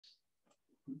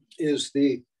is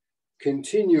the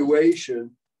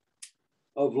continuation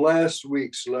of last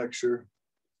week's lecture,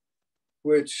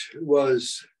 which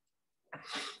was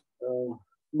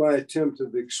my attempt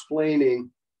of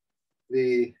explaining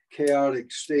the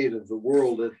chaotic state of the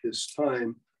world at this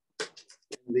time,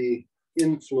 and the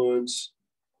influence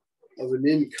of an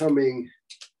incoming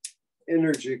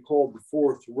energy called the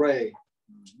fourth ray.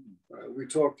 We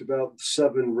talked about the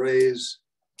 7 rays.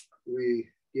 We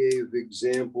gave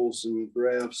examples and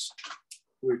graphs,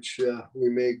 which we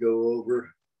may go over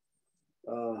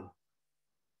a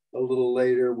little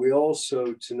later. We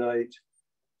also tonight,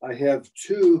 I have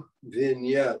 2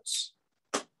 vignettes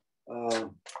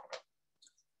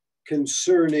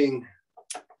concerning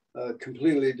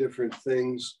completely different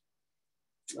things.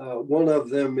 One of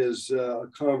them is a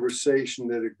conversation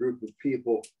that a group of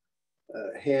people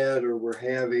had or were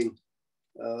having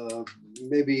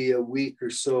maybe a week or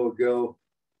so ago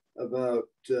about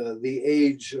the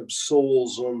age of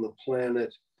souls on the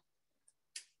planet.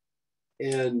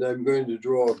 And I'm going to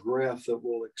draw a graph that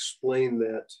will explain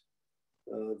that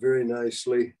very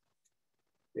nicely.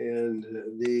 And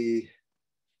the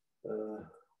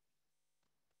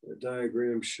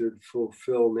diagram should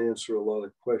fulfill and answer a lot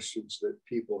of questions that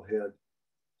people had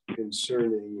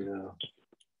concerning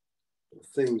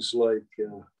things like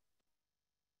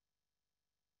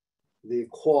the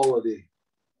equality,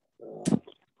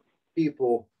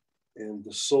 people and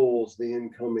the souls, the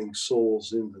incoming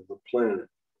souls into the planet.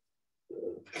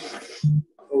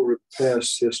 Over the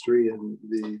past history and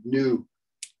the new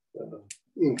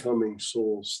incoming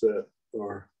souls that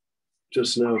are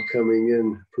just now coming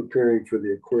in, preparing for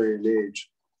the Aquarian age.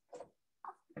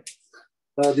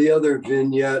 The other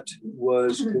vignette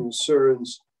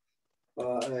concerns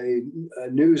a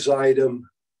news item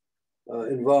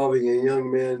involving a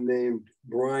young man named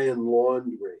Brian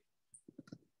Laundrie,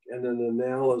 and an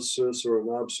analysis or an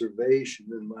observation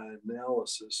in my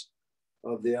analysis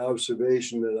of the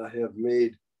observation that I have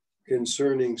made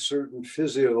concerning certain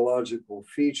physiological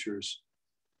features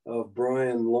of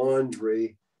Brian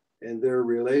Laundrie and their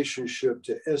relationship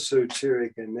to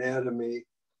esoteric anatomy.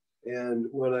 And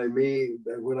what I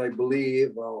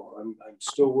believe, I'm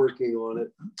still working on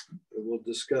it, and we'll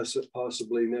discuss it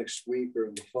possibly next week or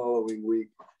in the following week,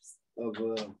 of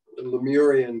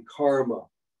Lemurian karma.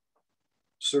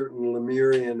 Certain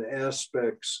Lemurian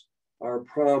aspects are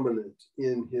prominent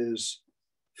in his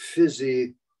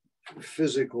physical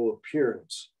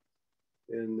appearance.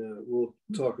 And we'll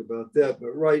talk about that.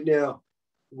 But right now,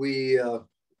 we're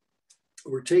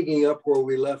taking up where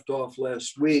we left off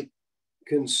last week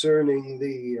concerning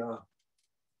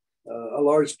a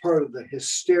large part of the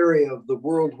hysteria of the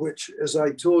world, which, as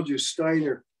I told you,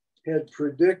 Steiner had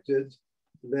predicted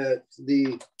that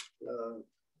the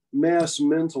mass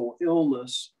mental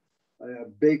illness,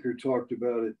 Baker talked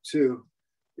about it too,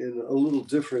 in a little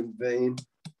different vein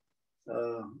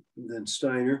than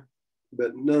Steiner,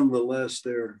 but nonetheless,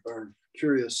 there are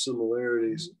curious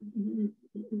similarities.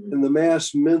 And the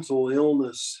mass mental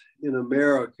illness in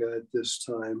America at this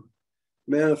time,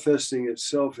 manifesting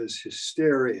itself as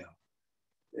hysteria.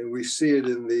 And we see it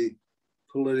in the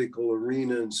political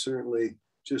arena and certainly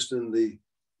just in the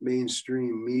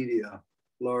mainstream media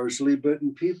largely, but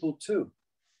in people too.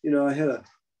 You know, I had a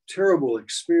terrible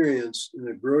experience in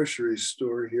a grocery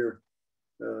store here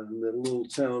in the little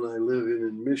town I live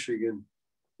in Michigan,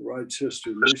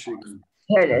 Rochester, Michigan.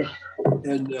 Here it is.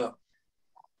 And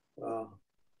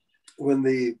when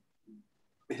the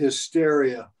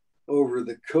hysteria over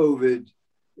the COVID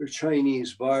or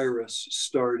Chinese virus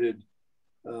started,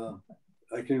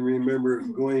 I can remember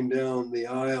going down the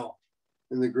aisle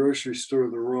in the grocery store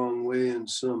the wrong way, and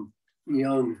some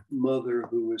young mother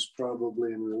who was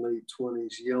probably in her late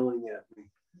 20s yelling at me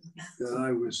that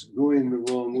I was going the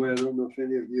wrong way. I don't know if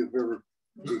any of you have ever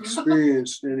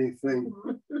experienced anything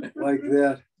like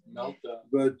that. Meltdown.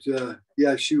 But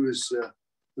yeah, she was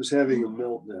having a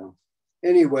meltdown.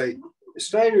 Anyway,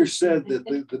 Steiner said that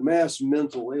the mass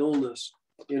mental illness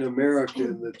in America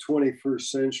in the 21st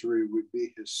century would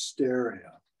be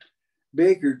hysteria.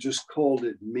 Baker just called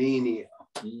it mania.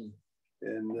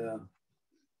 And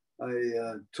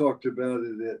I talked about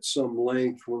it at some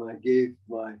length when I gave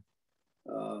my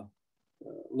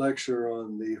lecture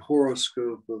on the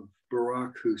horoscope of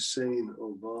Barack Hussein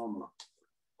Obama,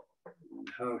 and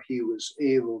how he was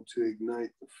able to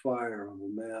ignite the fire of a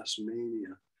mass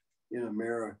mania in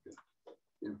America.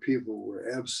 And people were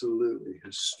absolutely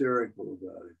hysterical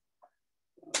about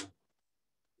it.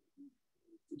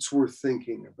 It's worth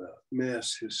thinking about,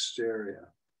 mass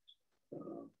hysteria.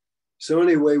 So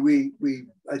anyway,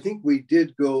 I think we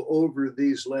did go over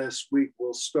these last week.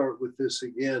 We'll start with this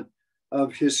again.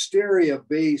 of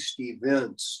hysteria-based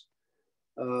events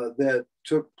that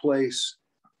took place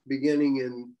beginning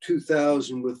in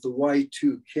 2000 with the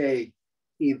Y2K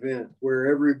event, where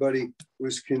everybody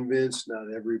was convinced,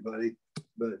 not everybody,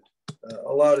 but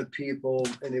a lot of people,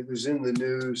 and it was in the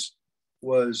news,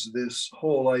 was this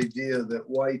whole idea that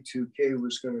Y2K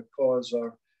was going to cause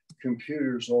our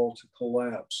computers all to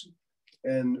collapse.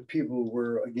 And people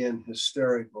were, again,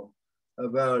 hysterical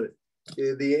about it.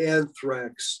 The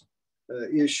anthrax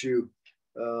issue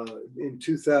in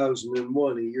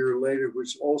 2001, a year later,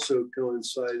 which also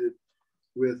coincided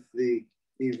with the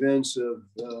events of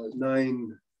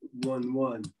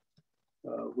 9/11,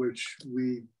 which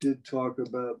we did talk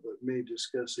about, but may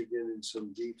discuss again in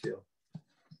some detail.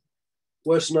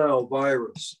 West Nile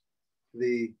virus,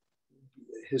 the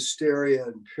hysteria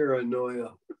and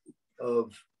paranoia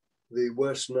of the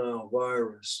West Nile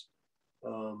virus.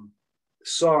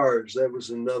 SARS, that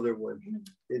was another one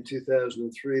in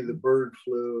 2003, the bird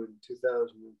flu in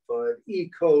 2005, E.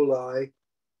 coli,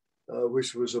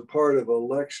 which was a part of a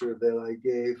lecture that I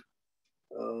gave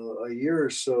a year or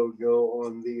so ago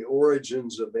on the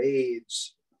origins of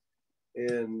AIDS,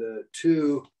 and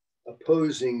two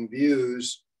opposing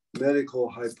views, medical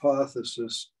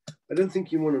hypothesis. I don't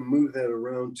think you want to move that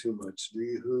around too much, do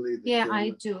you, Huli? Yeah,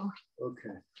 I do.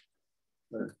 Okay.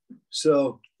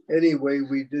 So anyway,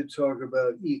 we did talk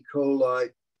about E.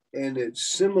 coli and its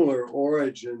similar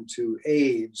origin to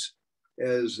AIDS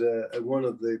as one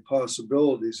of the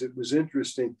possibilities. It was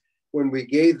interesting when we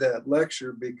gave that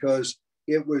lecture because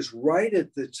it was right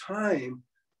at the time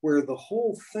where the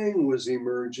whole thing was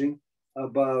emerging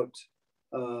about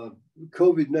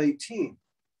COVID-19.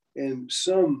 And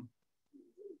some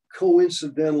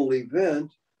coincidental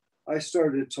event, I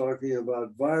started talking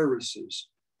about viruses.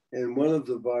 And one of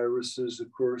the viruses,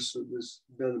 of course, that was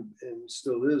been and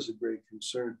still is a great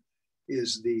concern,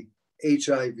 is the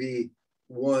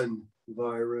HIV-1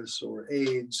 virus or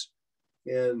AIDS,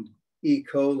 and E.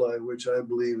 coli, which I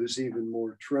believe is even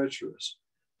more treacherous.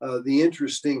 The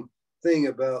interesting thing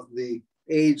about the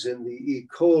AIDS and the E.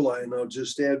 coli, and I'll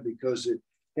just add because it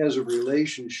has a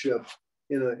relationship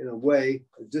in a way,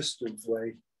 a distant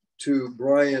way, to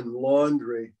Brian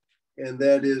Laundrie, and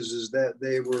that is that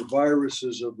they were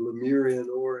viruses of Lemurian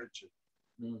origin.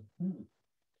 Mm-hmm.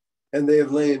 And they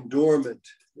have lain dormant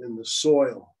in the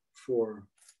soil for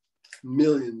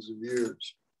millions of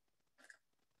years.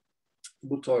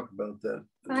 We'll talk about that.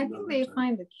 I think they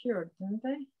find a cure, didn't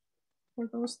they, for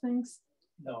those things?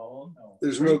 No.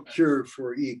 There's no cure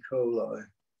for E. coli.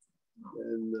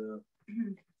 And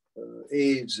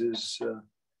AIDS is,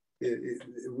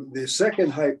 the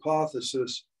second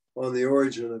hypothesis on the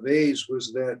origin of AIDS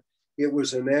was that it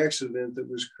was an accident that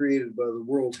was created by the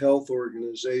World Health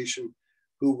Organization,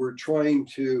 who were trying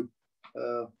to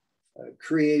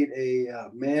create a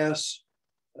mass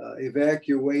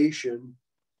evacuation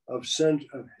of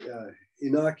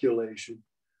inoculation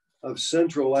of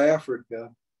Central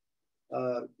Africa,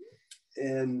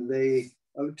 and they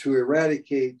to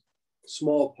eradicate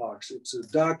smallpox. It's a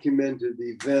documented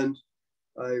event.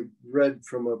 I read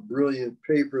from a brilliant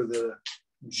paper that a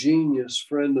genius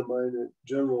friend of mine at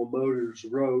General Motors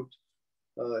wrote.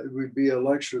 It would be a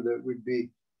lecture that would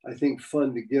be, I think,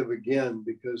 fun to give again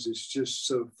because it's just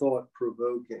so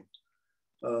thought-provoking.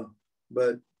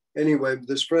 But anyway,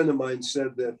 this friend of mine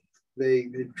said that they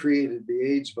had created the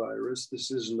AIDS virus.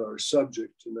 This isn't our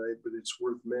subject tonight, but it's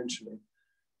worth mentioning.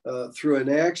 Through an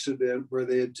accident where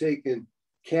they had taken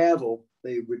cattle,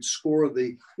 they would score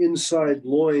the inside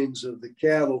loins of the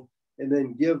cattle and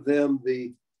then give them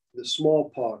the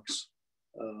smallpox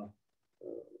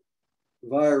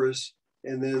virus,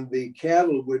 and then the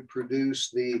cattle would produce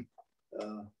the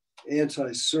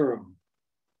anti-serum.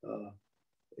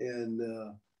 And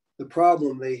the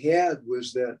problem they had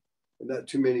was that not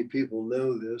too many people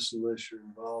know this unless you're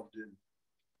involved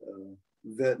in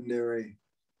veterinary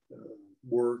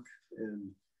work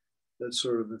and that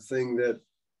sort of a thing, that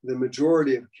the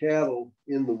majority of cattle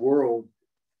in the world,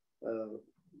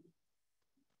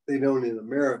 they don't in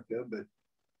America, but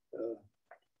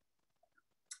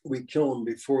we kill them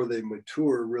before they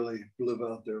mature, really live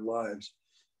out their lives.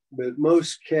 But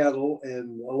most cattle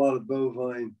and a lot of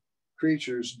bovine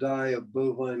creatures die of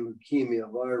bovine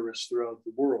leukemia virus throughout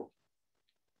the world.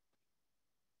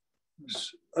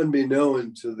 It's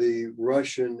unbeknown to the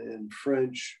Russian and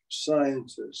French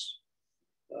scientists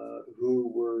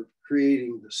who were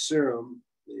creating the serum,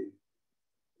 the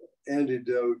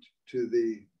antidote to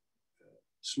the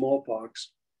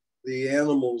smallpox, the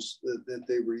animals that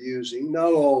they were using,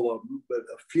 not all of them, but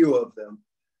a few of them,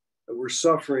 were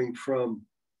suffering from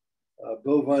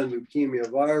bovine leukemia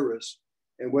virus.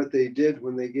 And what they did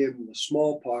when they gave them the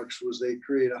smallpox was they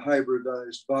create a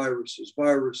hybridized viruses.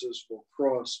 Viruses will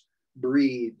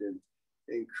cross-breed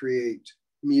and create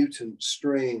mutant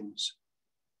strains.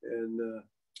 And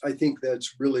I think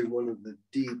that's really one of the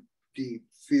deep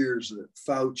fears that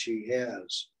Fauci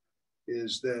has,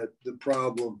 is that the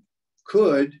problem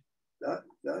could,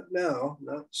 not now,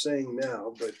 not saying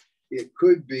now, but it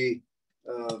could be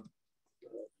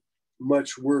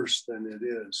much worse than it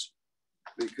is,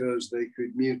 because they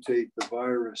could mutate the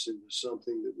virus into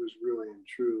something that was really and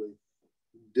truly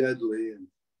deadly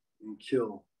and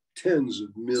kill tens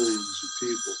of millions of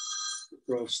people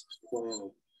across the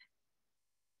planet.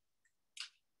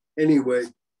 Anyway,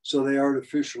 so they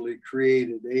artificially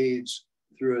created AIDS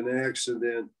through an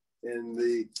accident. And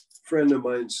the friend of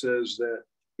mine says that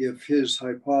if his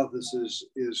hypothesis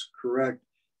is correct,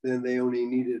 then they only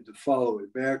needed to follow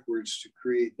it backwards to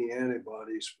create the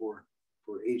antibodies for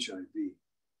HIV.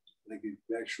 They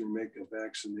could actually make a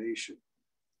vaccination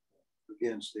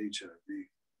against HIV,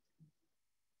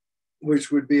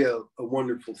 which would be a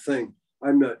wonderful thing.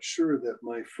 I'm not sure that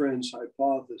my friend's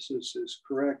hypothesis is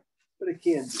correct, but I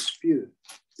can't dispute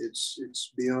it.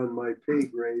 It's beyond my pay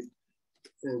grade,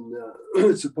 and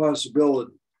it's a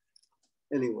possibility.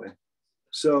 Anyway,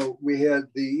 so we had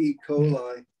the E.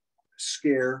 coli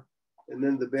scare, and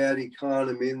then the bad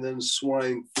economy, and then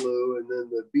swine flu, and then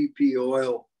the BP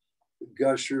oil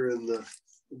gusher in the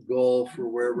Gulf or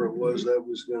wherever it was that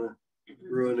was going to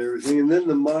ruin everything. And then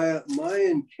the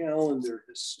Mayan calendar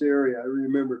hysteria. I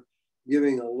remember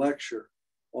giving a lecture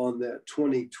on that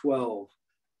 2012,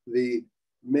 the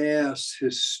mass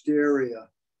hysteria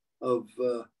of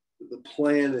the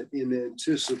planet in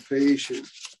anticipation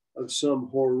of some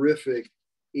horrific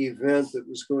event that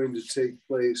was going to take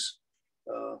place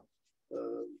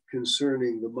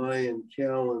concerning the Mayan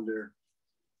calendar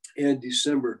and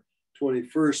December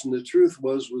 21st. And the truth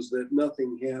was that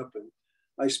nothing happened.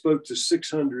 I spoke to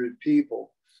 600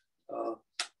 people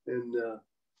in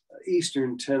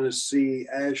Eastern Tennessee,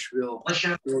 Asheville,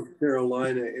 North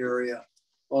Carolina area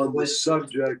on the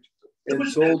subject,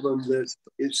 and told them that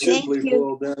it simply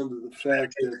boiled down to the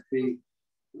fact that the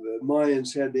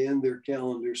Mayans had to end their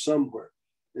calendar somewhere.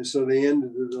 And so they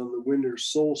ended it on the winter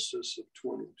solstice of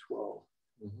 2012.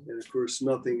 Mm-hmm. And of course,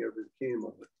 nothing ever came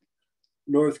of it.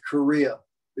 North Korea,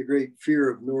 the great fear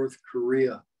of North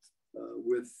Korea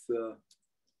with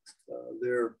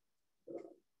their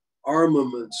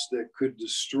armaments that could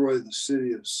destroy the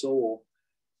city of Seoul,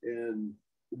 and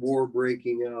war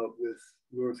breaking out with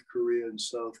North Korea and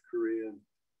South Korea and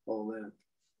all that.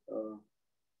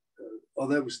 Oh,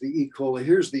 that was the E. coli.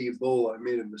 Here's the Ebola. I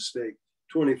made a mistake.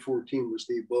 2014 was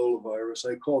the Ebola virus.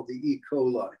 I called the E.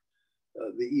 coli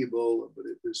the Ebola, but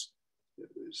it was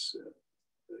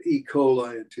E.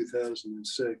 coli in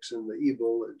 2006 and the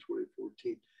Ebola in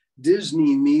 2014.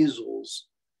 Disney measles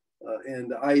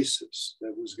and ISIS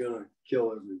that was going to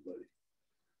kill everybody.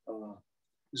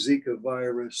 Zika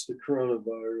virus, the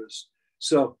coronavirus.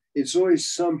 So it's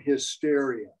always some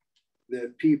hysteria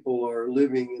that people are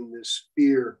living in this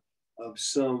fear of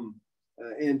some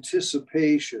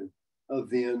anticipation of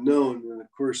the unknown. And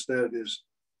of course, that is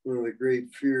one of the great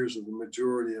fears of the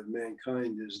majority of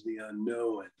mankind, is the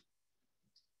unknown.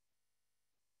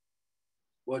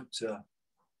 What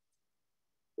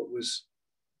was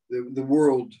the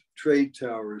World Trade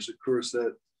Towers? Of course,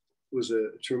 that was a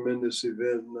tremendous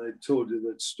event. And I told you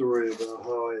that story about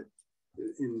how I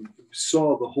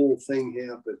saw the whole thing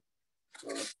happen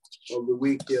on the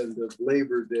weekend of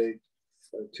Labor Day,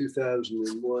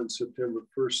 2001, September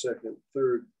 1st, 2nd,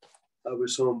 3rd. I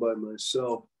was home by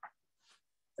myself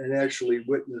and actually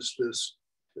witnessed this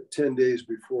 10 days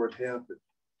before it happened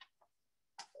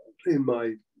in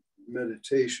my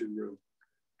meditation room.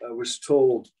 I was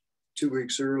told 2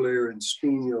 weeks earlier in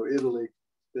Spigno, Italy,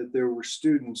 that there were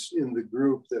students in the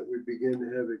group that would begin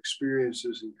to have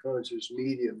experiences in conscious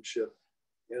mediumship.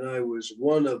 And I was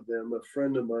one of them, a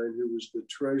friend of mine who was the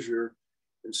treasurer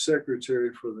and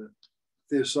secretary for the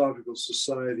Theosophical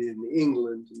Society in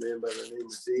England, a man by the name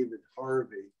of David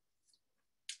Harvey.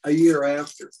 A year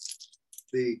after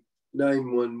the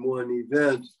 9/11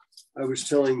 event, I was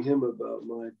telling him about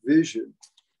my vision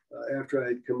after I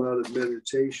had come out of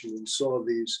meditation and saw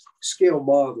these scale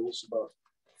models about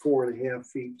 4.5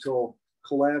 feet tall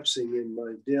collapsing in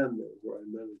my den there where I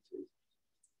meditate.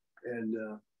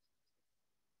 And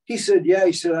he said, yeah,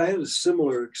 he said, I had a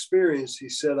similar experience. He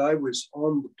said, I was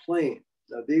on the plane.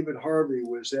 Now, David Harvey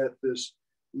was at this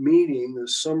meeting,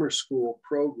 this summer school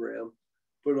program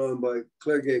put on by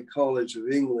Claregate College of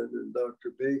England and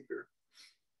Dr. Baker.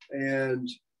 And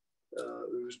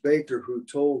it was Baker who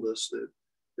told us that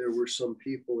there were some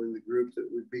people in the group that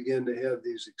would begin to have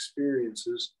these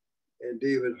experiences. And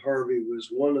David Harvey was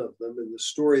one of them. And the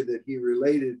story that he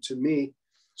related to me,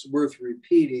 it's worth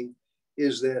repeating,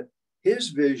 is that his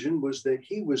vision was that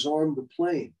he was on the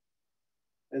plane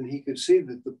and he could see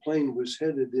that the plane was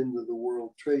headed into the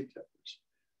World Trade Towers.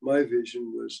 My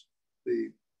vision was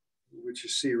which you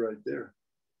see right there,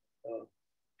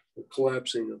 the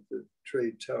collapsing of the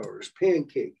trade towers,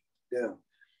 pancake down.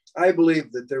 I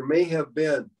believe that there may have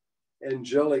been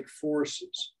angelic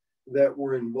forces that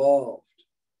were involved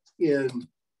in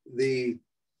the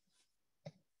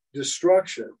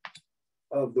destruction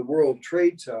of the World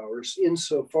Trade Towers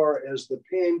insofar as the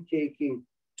pancaking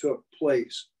took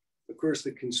place. Of course,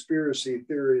 the conspiracy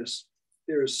theorists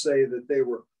say that they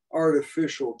were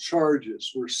artificial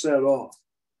charges were set off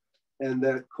and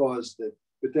that caused it,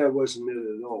 but that wasn't it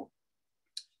at all.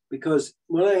 Because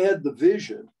when I had the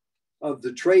vision of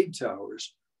the trade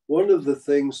towers, one of the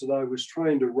things that I was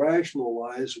trying to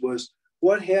rationalize was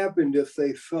what happened if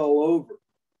they fell over?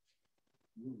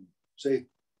 Say,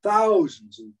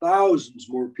 thousands and thousands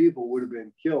more people would have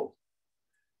been killed.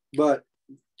 But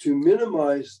to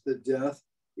minimize the death,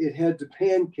 it had to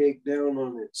pancake down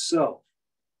on itself.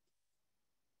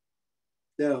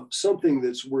 Now, something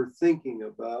that's worth thinking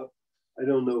about, I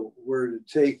don't know where to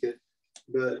take it,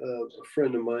 but a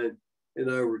friend of mine and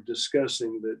I were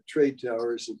discussing the trade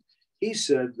towers, and he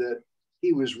said that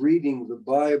he was reading the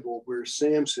Bible where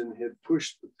Samson had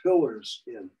pushed the pillars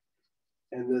in,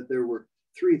 and that there were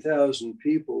 3,000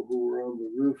 people who were on the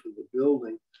roof of the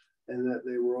building, and that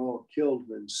they were all killed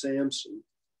when Samson,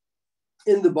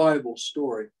 in the Bible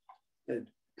story, had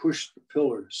pushed the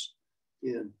pillars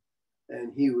in,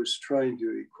 and he was trying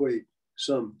to equate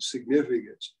some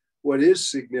significance. What is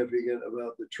significant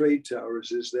about the trade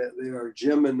towers is that they are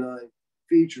Gemini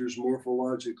features,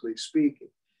 morphologically speaking.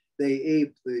 They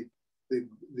ape the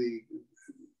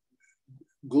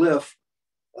glyph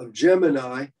of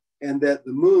Gemini, and that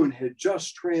the moon had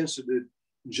just transited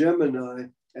Gemini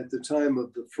at the time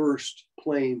of the first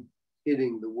plane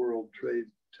hitting the World Trade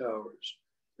Towers.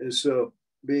 And so,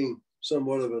 being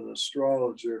somewhat of an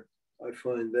astrologer, I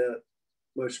find that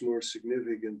much more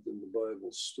significant than the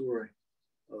Bible story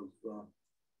of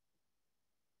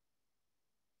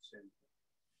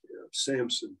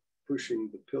Samson pushing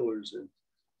the pillars in.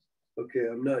 Okay,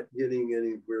 I'm not getting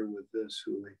anywhere with this,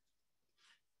 Huli.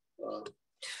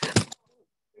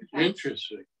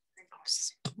 Interesting.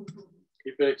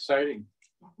 Keep it exciting.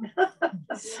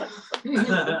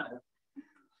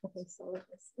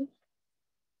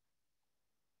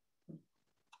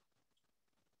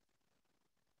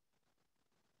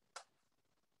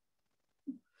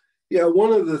 Yeah,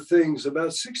 one of the things,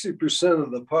 about 60%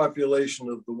 of the population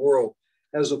of the world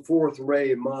has a fourth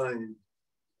ray mind.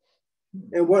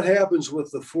 And what happens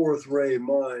with the fourth ray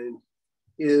mind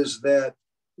is that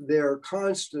they're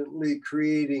constantly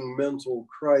creating mental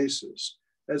crisis.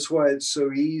 That's why it's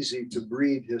so easy to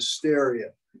breed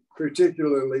hysteria,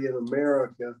 particularly in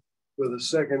America with a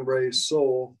second ray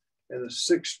soul and a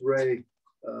sixth ray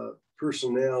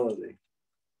personality.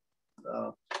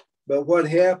 But what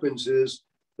happens is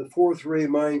the fourth ray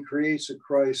mind creates a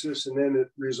crisis, and then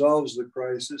it resolves the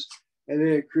crisis, and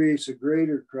then it creates a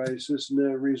greater crisis, and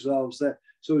then it resolves that.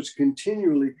 So it's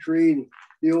continually creating.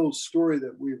 The old story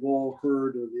that we've all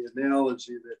heard, or the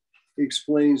analogy that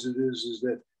explains it, is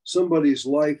that somebody's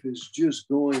life is just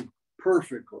going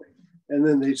perfectly, and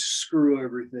then they screw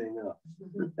everything up.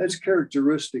 That's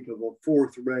characteristic of a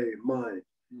fourth ray mind.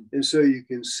 And so you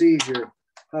can see here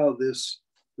how this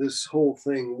whole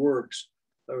thing works.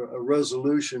 A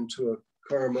resolution to a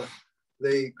karma,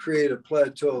 they create a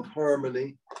plateau of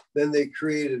harmony, then they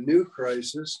create a new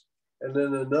crisis, and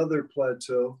then another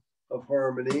plateau of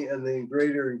harmony, and then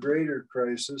greater and greater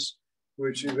crisis,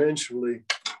 which eventually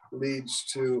leads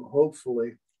to,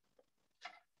 hopefully,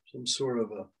 some sort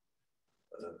of a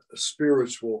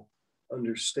spiritual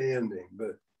understanding.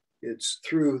 But it's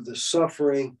through the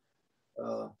suffering.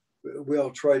 We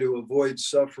all try to avoid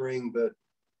suffering, but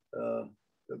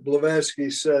Blavatsky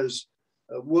says,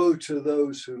 woe to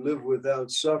those who live without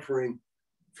suffering,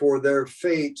 for their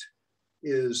fate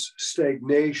is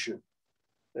stagnation.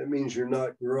 That means you're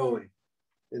not growing.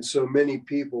 And so many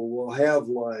people will have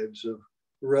lives of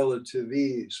relative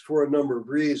ease for a number of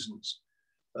reasons.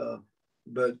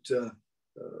 But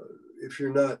if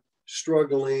you're not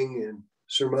struggling and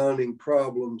surmounting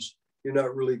problems, you're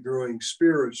not really growing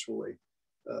spiritually.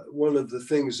 One of the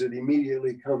things that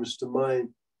immediately comes to mind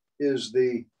is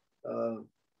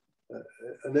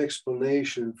an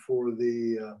explanation for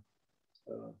the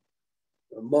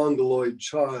Mongoloid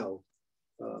child,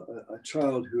 a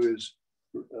child who is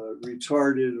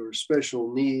retarded or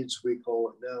special needs, we call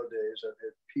it nowadays. I've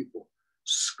had people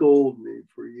scold me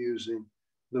for using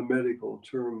the medical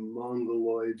term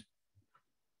mongoloid.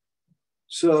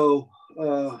 So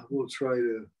we'll try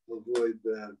to avoid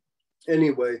that.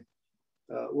 Anyway,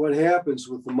 what happens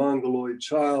with the mongoloid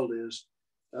child is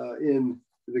in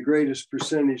the greatest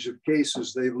percentage of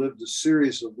cases, they've lived a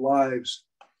series of lives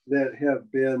that have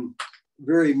been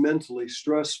very mentally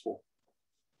stressful.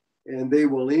 And they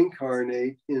will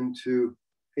incarnate into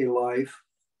a life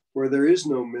where there is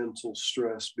no mental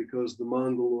stress because the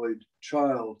mongoloid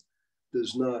child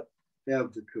does not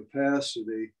have the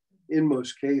capacity, in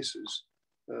most cases,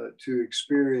 to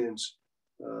experience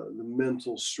the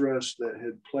mental stress that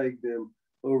had plagued them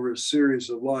over a series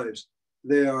of lives.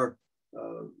 They are,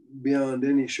 beyond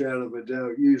any shadow of a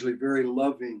doubt, usually very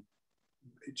loving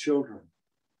children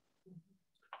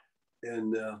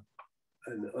and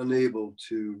unable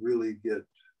to really get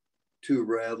too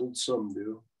rattled. Some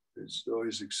do. There's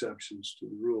always exceptions to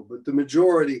the rule, but the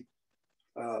majority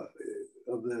of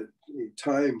the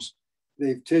times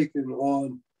they've taken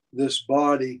on this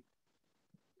body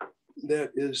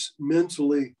that is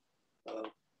mentally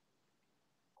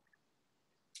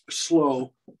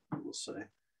slow, we'll say,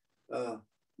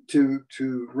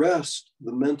 to rest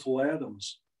the mental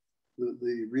atoms,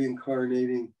 the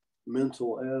reincarnating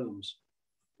mental atoms.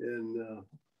 And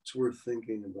it's worth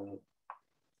thinking about.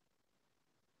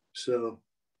 So,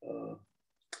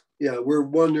 yeah, we're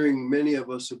wondering, many of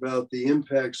us, about the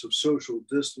impacts of social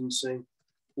distancing,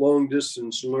 long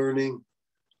distance learning.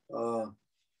 I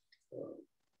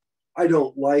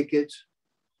don't like it.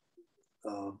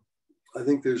 I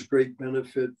think there's great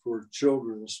benefit for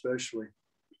children, especially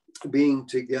being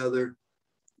together,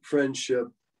 friendship.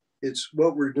 It's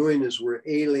what we're doing is we're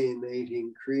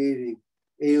alienating, creating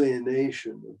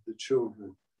alienation of the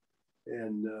children.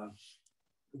 And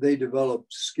they develop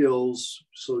skills,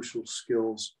 social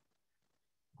skills.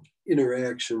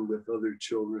 Interaction with other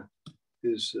children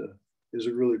is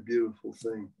a really beautiful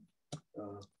thing.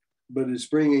 But it's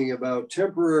bringing about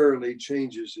temporarily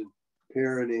changes in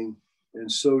parenting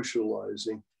and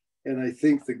socializing. And I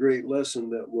think the great lesson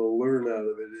that we'll learn out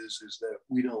of it is that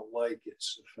we don't like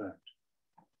its effect.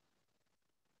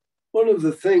 One of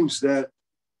the things that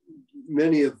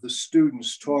many of the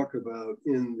students talk about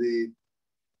in the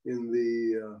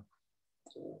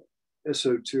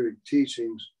esoteric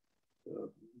teachings,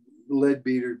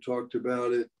 Leadbeater talked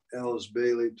about it, Alice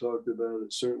Bailey talked about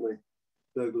it, certainly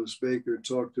Douglas Baker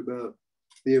talked about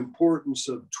the importance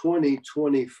of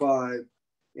 2025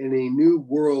 and a new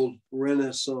world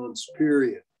renaissance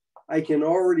period. I can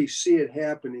already see it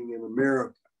happening in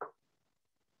America.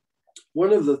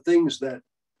 One of the things that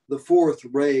the fourth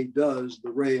ray does,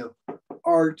 the ray of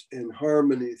art and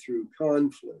harmony through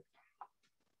conflict,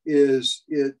 is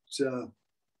it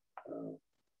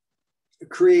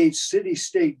creates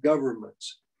city-state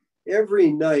governments.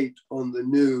 Every night on the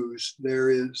news, there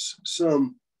is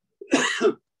some,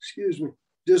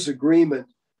 disagreement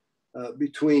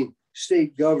between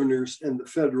state governors and the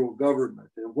federal government.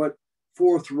 And what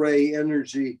fourth ray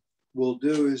energy will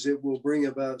do is it will bring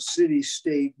about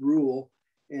city-state rule,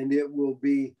 and it will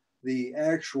be the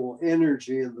actual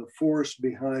energy and the force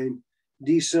behind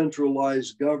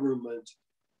decentralized government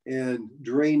and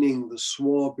draining the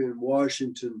swamp in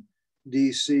Washington,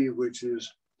 D.C., which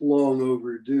is long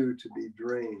overdue to be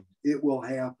drained. It will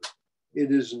happen.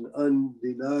 It is an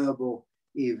undeniable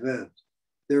event.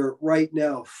 They're right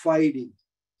now fighting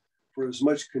for as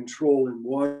much control in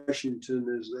Washington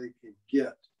as they can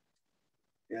get.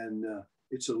 And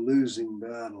it's a losing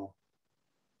battle.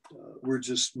 We're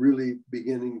just really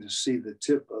beginning to see the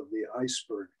tip of the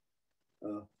iceberg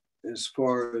as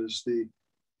far as the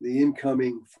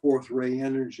incoming fourth ray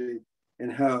energy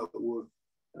and how it will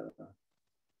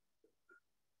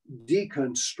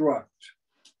deconstruct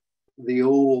the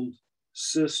old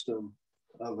system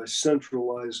of a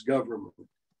centralized government.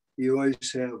 You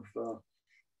always have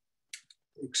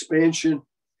expansion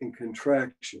and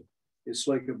contraction. It's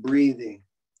like a breathing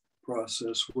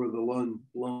process where the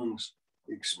lungs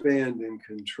expand and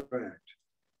contract.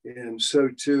 And so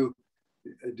too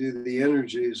do the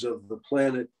energies of the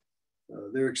planet.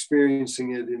 They're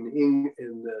experiencing it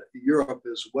in Europe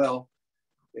as well.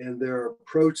 And there are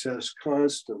protests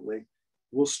constantly.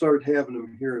 We'll start having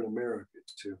them here in America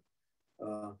too.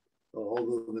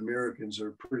 Although the Americans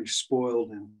are pretty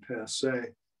spoiled and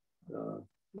passé,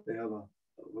 they have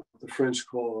what the French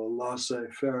call a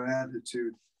laissez-faire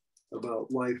attitude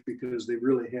about life because they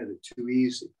really had it too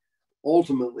easy.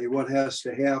 Ultimately, what has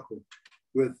to happen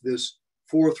with this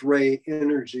fourth ray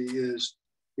energy is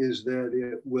that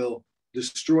it will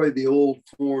destroy the old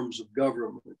forms of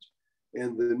government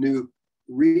and the new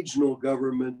regional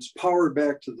governments, power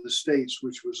back to the states,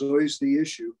 which was always the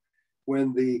issue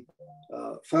when the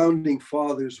founding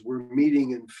fathers were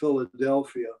meeting in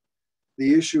Philadelphia.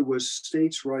 The issue was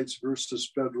states' rights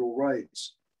versus federal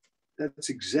rights. That's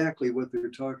exactly what they're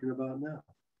talking about now.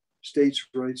 States'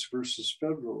 rights versus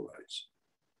federal rights.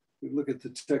 We look at the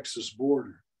Texas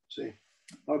border, see,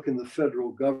 how can the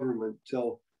federal government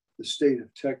tell the state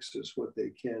of Texas what they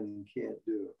can and can't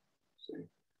do? See?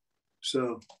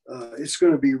 So it's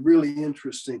going to be really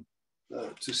interesting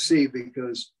to see,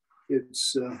 because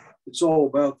it's all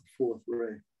about the fourth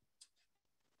ray.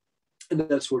 And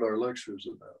that's what our lecture is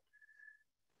about.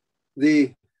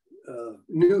 The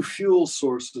new fuel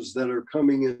sources that are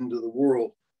coming into the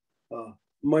world,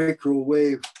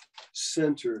 microwave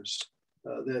centers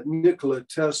that Nikola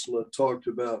Tesla talked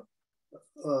about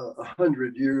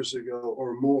 100 years ago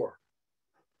or more.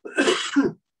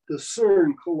 The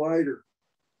CERN collider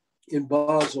in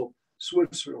Basel,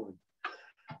 Switzerland,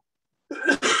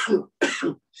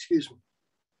 excuse me,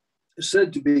 is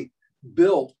said to be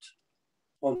built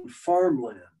on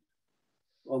farmland,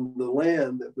 on the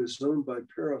land that was owned by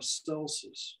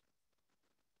Paracelsus,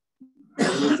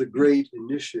 one of the great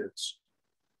initiates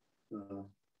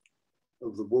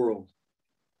of the world.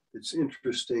 It's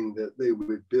interesting that they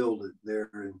would build it there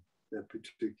in that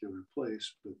particular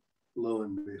place, but lo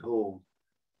and behold,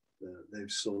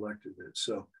 they've selected it.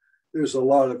 So there's a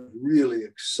lot of really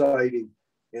exciting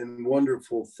and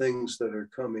wonderful things that are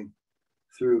coming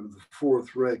through the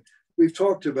fourth ray. We've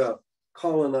talked about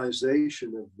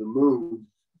colonization of the moon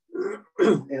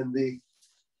and the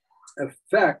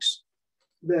effects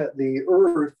that the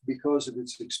Earth, because of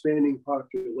its expanding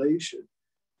population,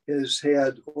 has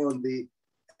had on the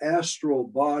astral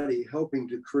body, helping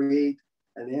to create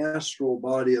an astral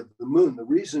body of the moon. The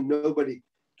reason nobody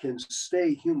can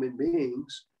stay, human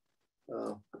beings,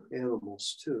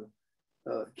 animals too,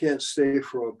 can't stay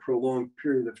for a prolonged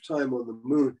period of time on the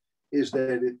moon, is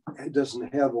that it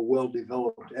doesn't have a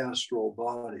well-developed astral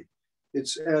body.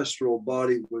 Its astral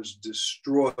body was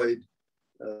destroyed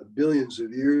billions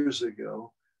of years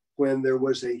ago when there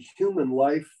was a human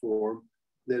life form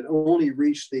that only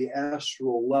reached the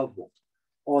astral level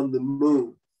on the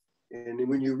moon. And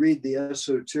when you read the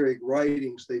esoteric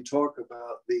writings, they talk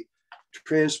about the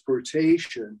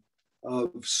transportation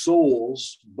of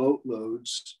souls,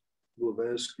 boatloads,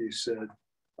 Blavatsky said,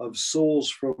 of souls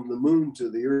from the moon to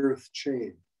the earth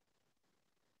chain,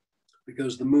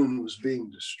 because the moon was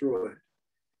being destroyed.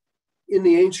 In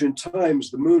the ancient times,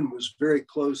 the moon was very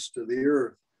close to the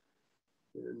earth.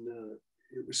 And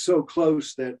it was so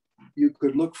close that you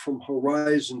could look from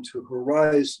horizon to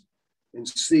horizon and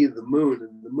see the moon.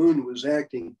 And the moon was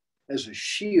acting as a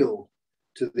shield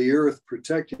to the earth,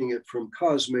 protecting it from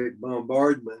cosmic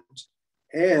bombardment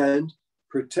and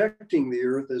protecting the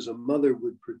earth as a mother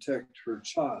would protect her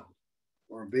child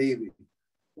or baby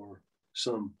or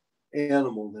some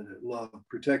animal that it loved,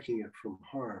 protecting it from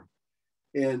harm.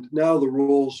 And now the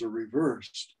roles are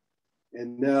reversed.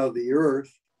 And now the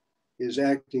earth is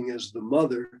acting as the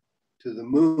mother to the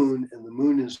moon, and the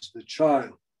moon is the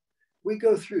child. We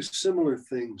go through similar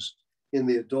things in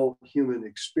the adult human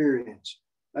experience.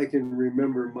 I can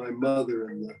remember my mother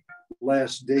in the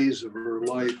last days of her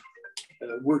life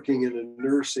working in a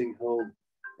nursing home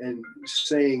and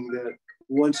saying that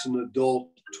once an adult,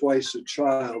 twice a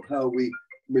child, how we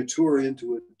mature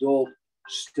into adult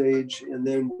stage, and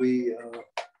then we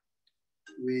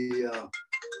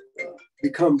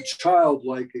become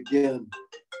childlike again.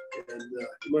 And you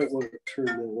might want to turn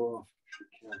that off if you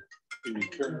can. Can you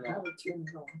turn it off? I would turn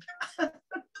it on.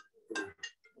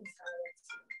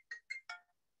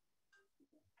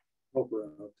 Help her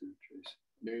out there, Tracy.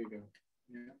 There you go.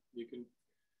 Yeah, you can.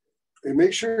 And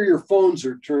make sure your phones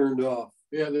are turned off.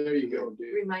 Yeah, there you go,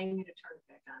 Dave. Remind me to turn it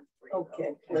back on for you.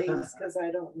 Okay, please, because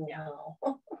I don't know how.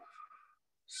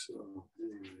 So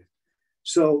anyway,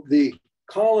 so the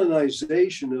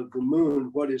colonization of the moon,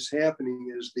 what is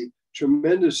happening is the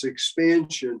tremendous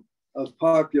expansion of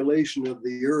population of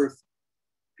the earth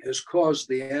has caused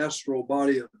the astral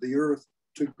body of the earth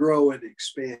to grow and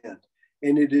expand.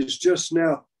 And it is just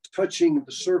now touching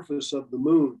the surface of the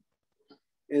moon.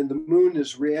 And the moon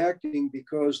is reacting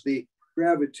because the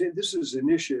gravity, this is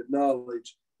initiate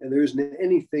knowledge, and there isn't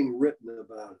anything written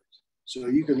about it. So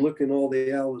you can look in all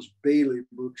the Alice Bailey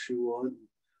books you want,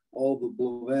 all the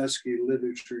Blavatsky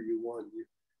literature you want,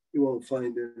 you won't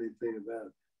find anything about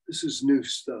it. This is new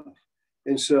stuff.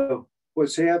 And so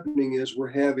what's happening is we're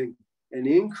having an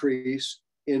increase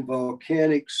in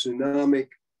volcanic, tsunamic,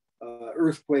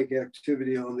 earthquake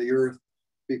activity on the earth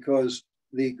because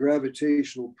the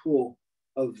gravitational pull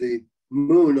of the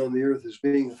moon on the Earth is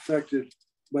being affected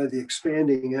by the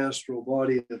expanding astral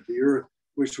body of the Earth,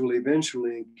 which will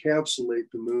eventually encapsulate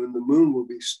the moon. The moon will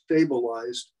be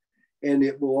stabilized, and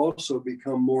it will also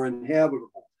become more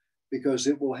inhabitable because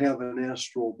it will have an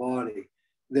astral body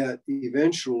that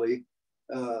eventually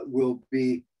will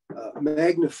be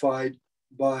magnified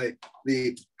by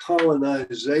the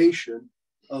colonization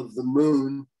of the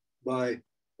moon by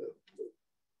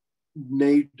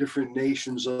different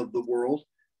nations of the world,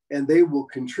 and they will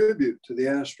contribute to the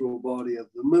astral body of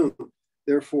the moon,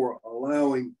 therefore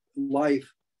allowing life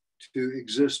to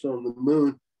exist on the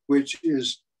moon, which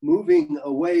is moving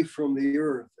away from the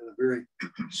Earth at a very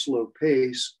slow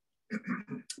pace,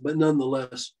 but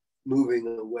nonetheless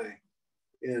moving away.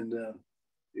 And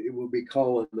it will be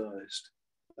colonized.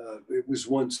 It was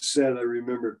once said, I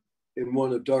remember in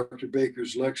one of Dr.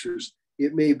 Baker's lectures,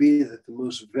 it may be that the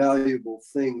most valuable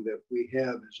thing that we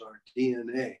have is our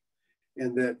DNA,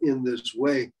 and that in this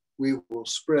way, we will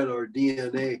spread our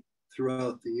DNA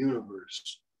throughout the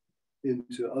universe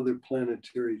into other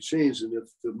planetary chains. And if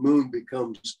the moon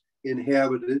becomes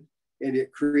inhabited and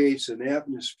it creates an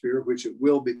atmosphere, which it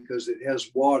will because it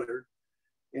has water,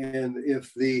 and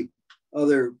if the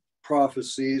other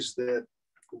prophecies that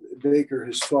Baker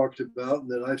has talked about, and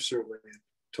that I've certainly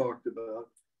talked about,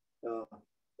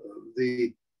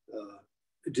 the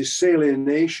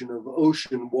desalination of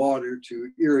ocean water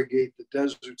to irrigate the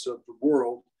deserts of the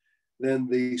world, then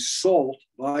the salt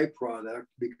byproduct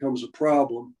becomes a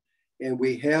problem. And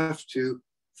we have to,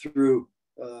 through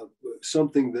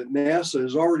something that NASA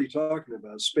is already talking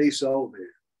about, a space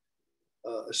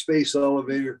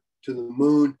elevator to the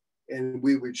moon, and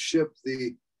we would ship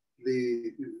the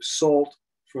salt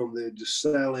from the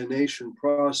desalination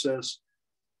process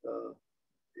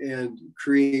and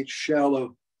create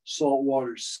shallow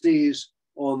saltwater seas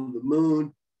on the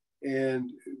moon and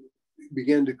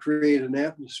begin to create an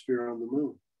atmosphere on the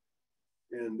moon,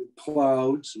 and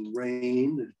clouds and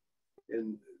rain.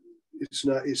 And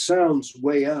it sounds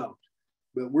way out,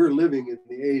 but we're living in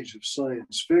the age of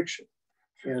science fiction.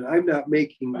 And I'm not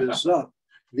making this up.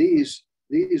 These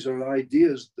are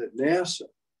ideas that NASA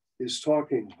is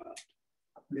talking about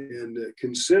and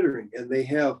considering, and they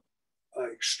have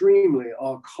extremely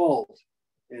occult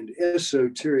and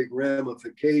esoteric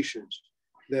ramifications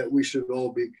that we should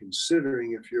all be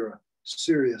considering if you're a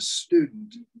serious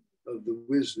student of the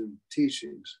wisdom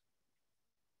teachings.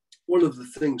 One of the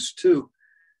things too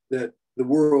that the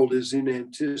world is in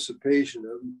anticipation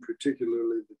of,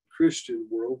 particularly the Christian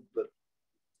world, but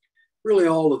really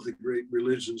all of the great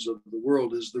religions of the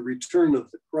world, is the return of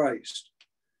the Christ.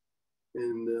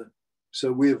 And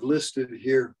so we have listed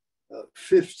here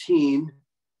 15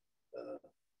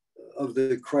 of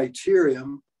the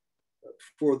criterion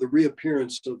for the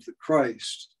reappearance of the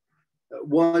Christ.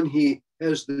 One, he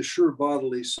has the sure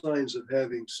bodily signs of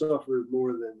having suffered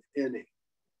more than any.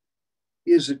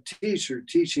 He is a teacher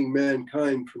teaching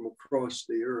mankind from across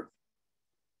the earth.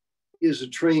 He is a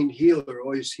trained healer,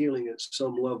 always healing at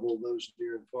some level those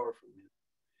near and far from him.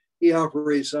 He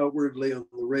operates outwardly on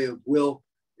the ray of will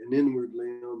and inwardly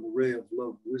on the ray of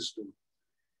love, wisdom.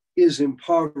 He is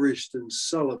impoverished and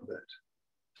celibate.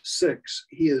 6,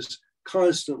 he is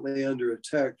constantly under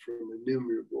attack from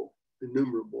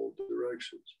innumerable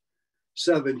directions.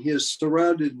 7, he is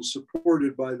surrounded and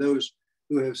supported by those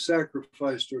who have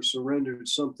sacrificed or surrendered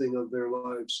something of their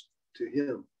lives to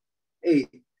him. 8,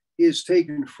 he is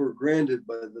taken for granted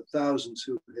by the thousands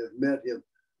who have met him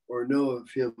or know of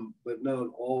him, but not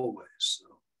always so.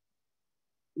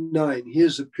 9, he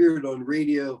has appeared on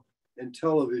radio and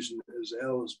television as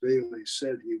Alice Bailey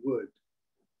said he would.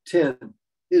 10,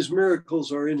 his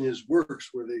miracles are in his works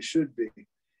where they should be,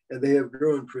 and they have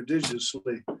grown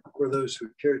prodigiously for those who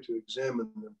care to examine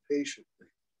them patiently.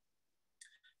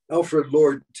 Alfred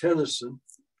Lord Tennyson,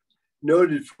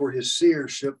 noted for his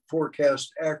seership,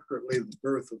 forecast accurately the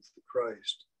birth of the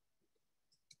Christ.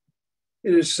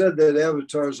 It is said that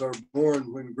avatars are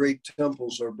born when great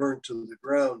temples are burnt to the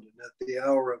ground, and at the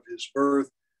hour of his birth,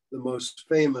 the most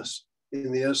famous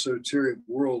in the esoteric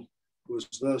world was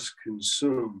thus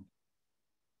consumed.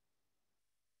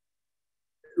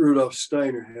 Rudolf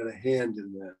Steiner had a hand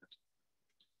in that.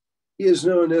 He is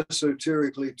known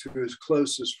esoterically to his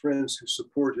closest friends who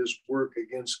support his work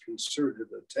against concerted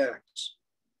attacks.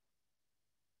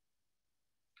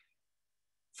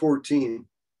 14,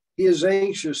 he is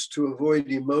anxious to avoid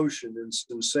emotion and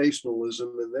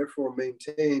sensationalism and therefore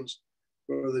maintains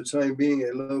for the time being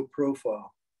a low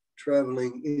profile,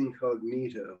 traveling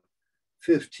incognito.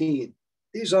 15,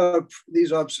 these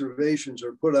observations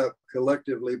are put out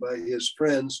collectively by his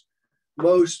friends,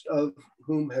 most of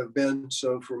whom have been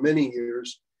so for many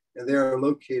years, and they are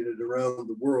located around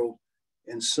the world,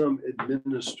 and some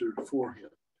administered for him.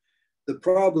 The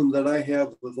problem that I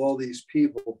have with all these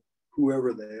people,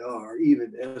 whoever they are,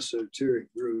 even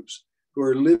esoteric groups who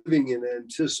are living in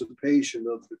anticipation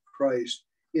of the Christ,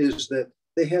 is that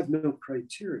they have no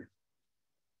criteria.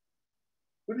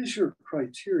 What is your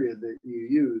criteria that you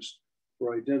use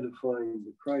for identifying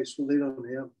the Christ? Well, they don't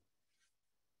have them.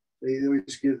 They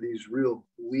always give these real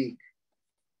weak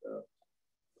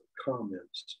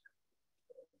comments.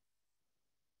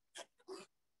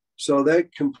 So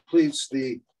that completes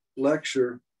the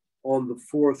lecture on the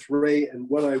fourth ray. And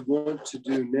what I want to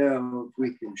do now, if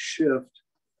we can shift,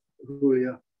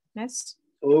 Julia, Yes.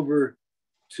 over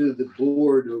to the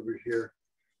board over here,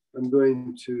 I'm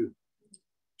going to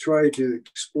try to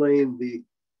explain the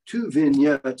two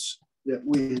vignettes that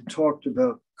we had talked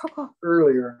about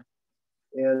earlier.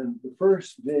 And the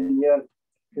first vignette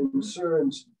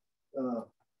concerns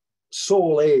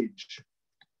soul age,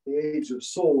 the age of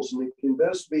souls, and it can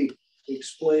best be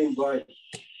explained by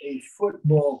a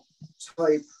football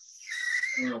type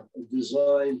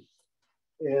design.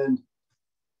 And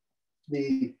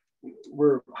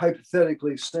we're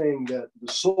hypothetically saying that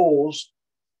the souls,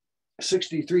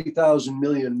 63,000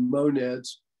 million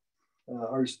monads,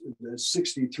 are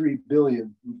 63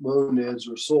 billion monads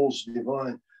or souls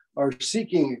divine, are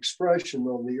seeking expression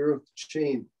on the earth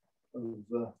chain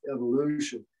of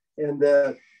evolution, and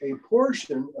that a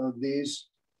portion of these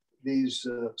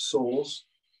souls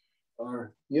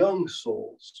are young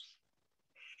souls,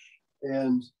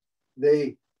 and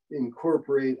they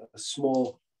incorporate a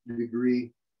small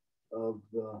degree of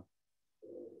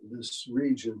this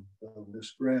region of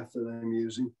this graph that I'm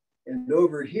using. And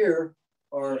over here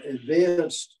are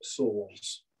advanced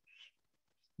souls,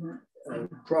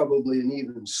 probably an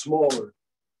even smaller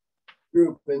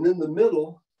group. And in the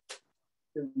middle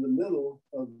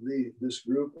of this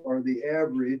group are the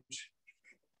average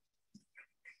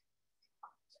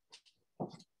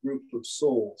group of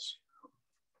souls.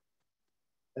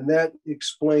 And that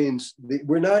explains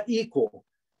we're not equal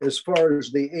as far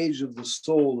as the age of the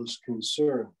soul is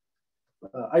concerned.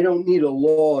 I don't need a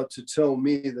law to tell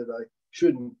me that I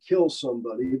shouldn't kill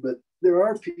somebody, but there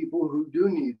are people who do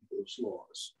need those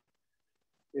laws.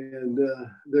 And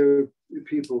there are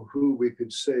people who we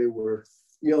could say were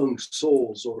young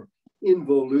souls, or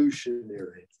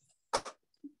involutionary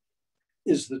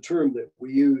is the term that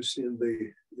we use in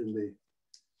the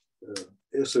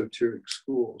esoteric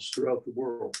schools throughout the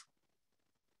world,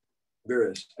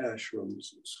 various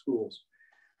ashrams and schools.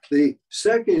 The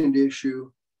second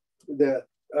issue that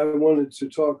I wanted to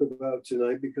talk about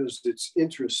tonight, because it's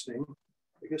interesting,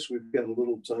 I guess we've got a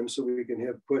little time so we can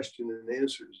have question and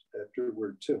answers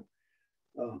afterward too.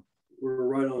 We're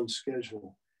right on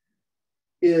schedule.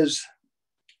 Is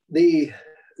the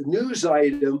news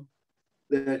item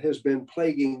that has been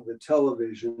plaguing the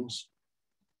televisions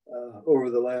over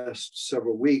the last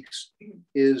several weeks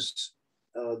is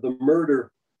the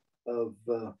murder of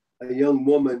a young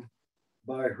woman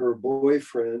by her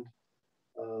boyfriend.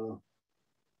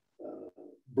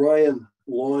 Brian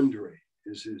Laundrie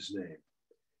is his name.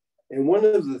 And one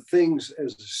of the things,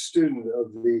 as a student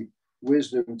of the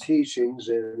wisdom teachings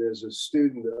and as a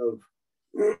student of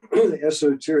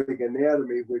esoteric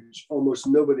anatomy, which almost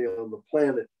nobody on the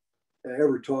planet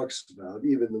ever talks about,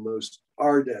 even the most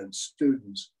ardent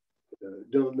students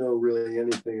don't know really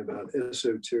anything about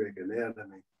esoteric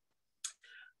anatomy.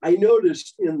 I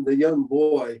noticed in the young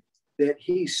boy that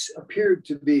he appeared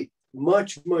to be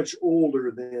much, much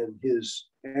older than his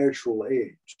actual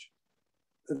age.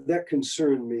 That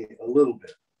concerned me a little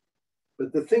bit.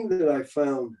 But the thing that I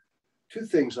found, two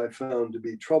things I found to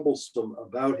be troublesome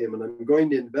about him, and I'm going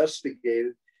to investigate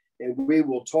it, and we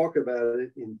will talk about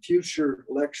it in future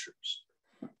lectures,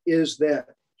 is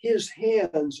that his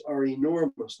hands are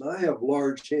enormous. Now, I have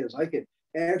large hands. I can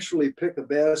actually pick a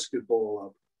basketball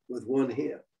up with one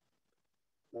hand.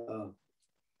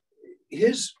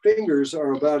 His fingers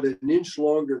are about an inch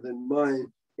longer than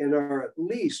mine and are at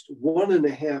least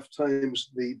 1.5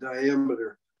 times the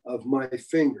diameter of my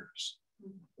fingers.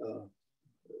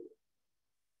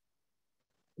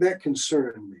 That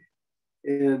concerned me.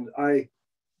 And I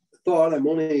thought I'm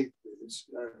only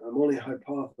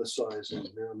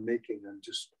hypothesizing here. I'm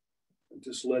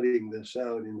just letting this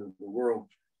out into the world.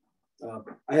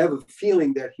 I have a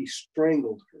feeling that he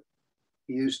strangled her.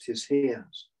 He used his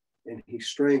hands and he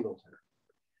strangled her.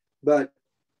 But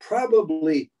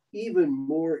probably even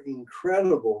more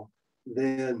incredible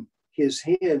than his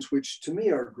hands, which to me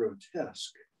are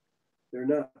grotesque. They're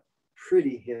not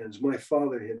pretty hands. My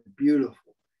father had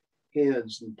beautiful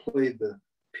hands and played the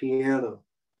piano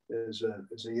as a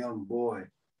young boy.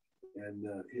 And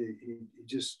he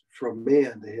just, from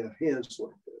man to have hands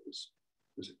like that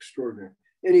was extraordinary.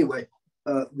 Anyway,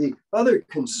 the other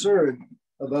concern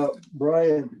about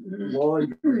Brian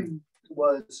Laundrie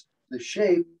was the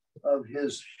shape of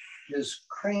his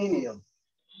cranium,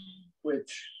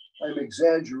 which I'm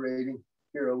exaggerating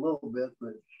here a little bit,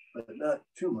 but not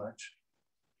too much.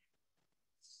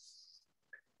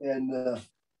 And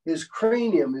his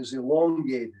cranium is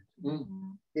elongated.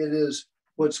 It is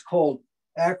what's called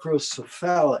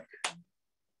acrocephalic.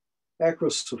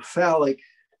 Acrocephalic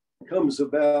comes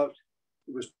about,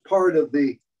 it was part of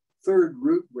the third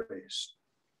root race,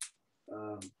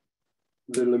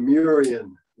 the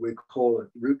Lemurian, we call it,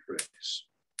 root race.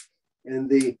 And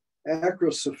the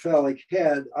acrocephalic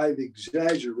head, I've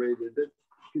exaggerated it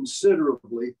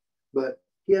considerably, but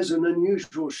he has an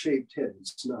unusual shaped head.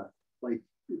 It's not like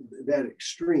that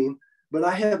extreme, but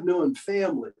I have known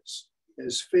families,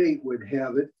 as fate would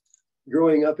have it,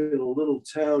 growing up in a little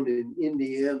town in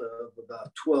Indiana of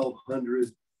about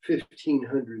 1,200,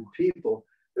 1,500 people.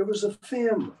 There was a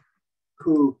family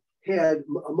who had,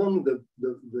 among the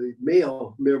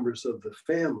male members of the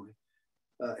family,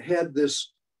 had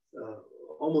this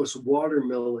almost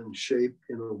watermelon shape,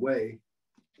 in a way,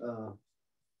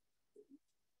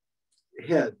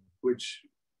 head, which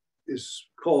is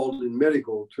called in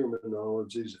medical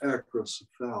terminologies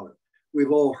acrocephalic.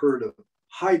 We've all heard of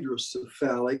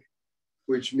hydrocephalic,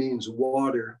 which means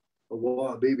water,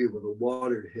 a baby with a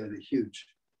water head, a huge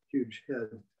head.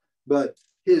 But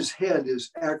his head is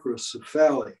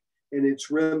acrocephalic, and it's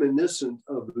reminiscent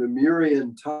of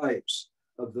Lemurian types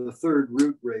of the third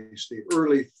root race, the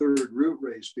early third root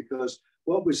race, because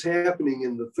what was happening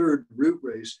in the third root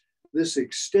race, this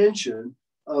extension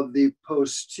of the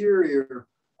posterior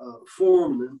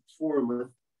foramen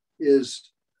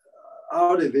is,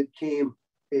 out of it came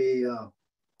a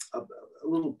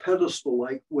little pedestal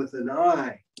like with an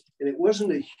eye. And it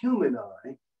wasn't a human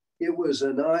eye, it was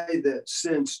an eye that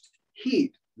sensed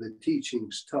heat, the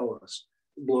teachings tell us,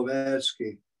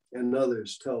 Blavatsky and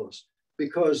others tell us,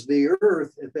 because the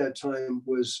earth at that time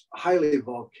was highly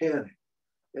volcanic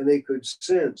and they could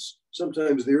sense,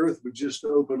 sometimes the earth would just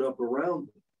open up around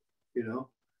them,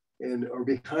 or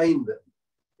behind them.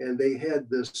 And they had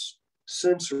this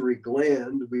sensory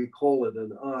gland, we call it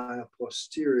an eye, a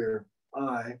posterior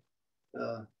eye.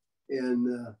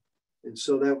 And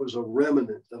so that was a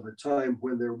remnant of a time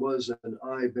when there was an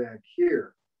eye back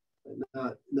here,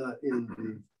 not in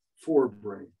the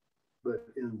forebrain, but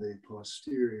in the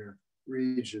posterior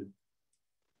region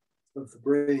of the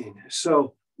brain.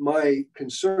 So my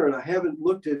concern, I haven't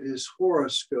looked at his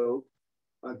horoscope.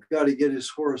 I've got to get his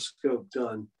horoscope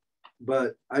done,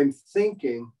 but I'm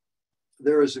thinking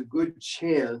there is a good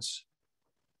chance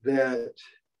that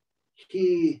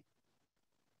he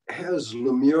has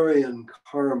Lemurian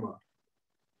karma.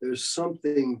 There's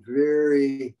something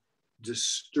very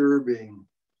disturbing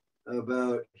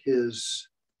about his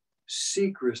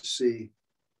secrecy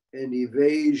and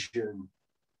evasion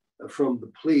from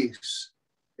the police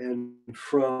and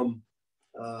from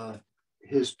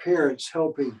his parents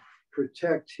helping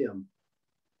protect him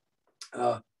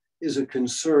is a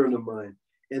concern of mine,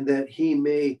 and that he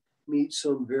may meet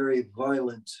some very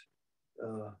violent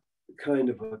kind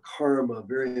of a karma,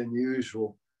 very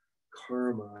unusual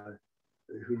karma.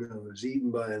 Who knows,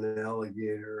 eaten by an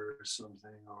alligator or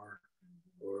something, or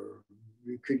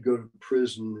you could go to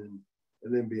prison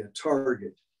and then be a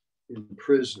target in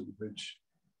prison, which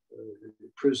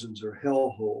prisons are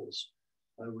hellholes.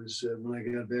 I was, when I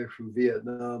got back from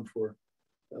Vietnam for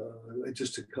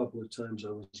just a couple of times, I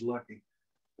was lucky,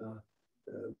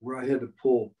 where I had to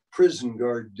pull prison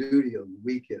guard duty on the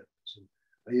weekends. And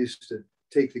I used to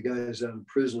take the guys out of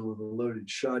prison with a loaded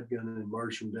shotgun and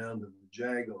march them down to the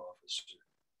JAG officer,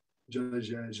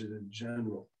 Judge Adjutant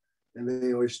General. And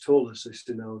they always told us, they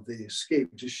said, now if they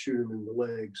escape, just shoot them in the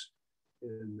legs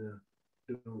and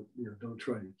don't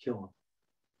try to kill them.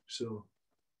 So,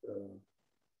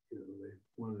 they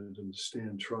wanted them to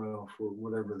stand trial for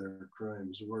whatever their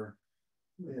crimes were.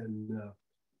 And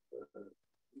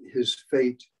his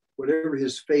fate, whatever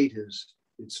his fate is,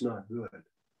 it's not good.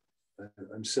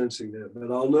 I'm sensing that,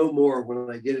 but I'll know more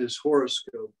when I get his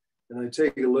horoscope and I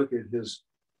take a look at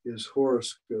his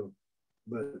horoscope.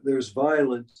 But there's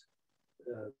violent,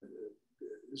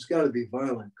 there's got to be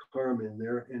violent karma in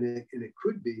there, and it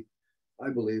could be, I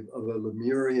believe, of a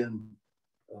Lemurian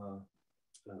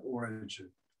origin,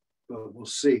 but we'll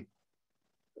see.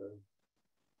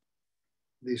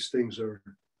 These things are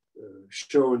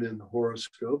shown in the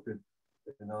horoscope,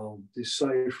 and I'll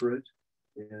decipher it.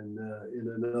 And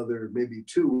in another maybe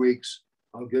 2 weeks,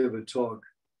 I'll give a talk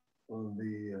on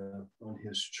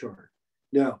his chart.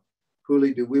 Now,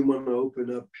 Huli, do we want to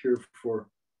open up here for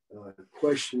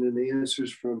question and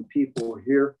answers from people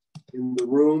here in the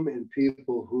room and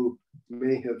people who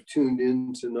may have tuned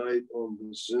in tonight on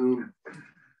the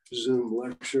Zoom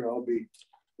lecture? I'll be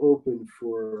open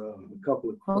for a couple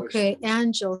of questions. Okay,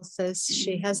 Angel says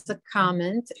she has a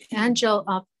comment.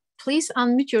 Angel, please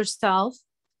unmute yourself.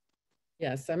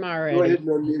 Yes, I'm already. Go ahead and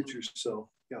unmute yourself.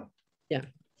 Yeah. Yeah.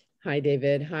 Hi,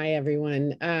 David. Hi,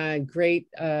 everyone. Great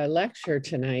lecture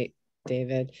tonight,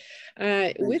 David.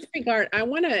 With regard, I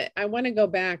want to go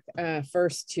back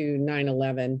first to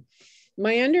 9/11.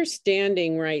 My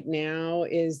understanding right now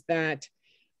is that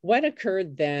what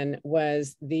occurred then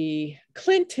was the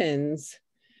Clintons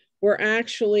were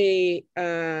actually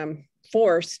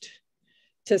forced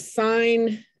to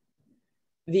sign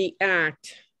the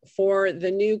act for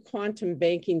the new quantum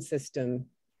banking system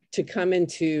to come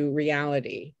into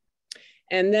reality.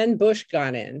 And then Bush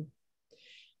got in,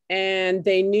 and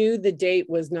they knew the date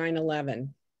was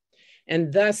 9/11.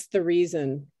 And thus the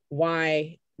reason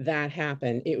why that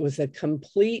happened. It was a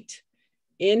complete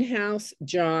in-house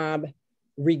job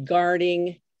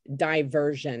regarding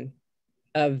diversion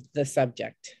of the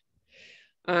subject.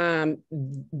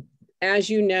 As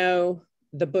you know,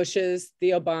 the Bushes,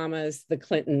 the Obamas, the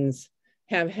Clintons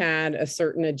have had a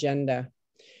certain agenda.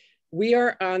 We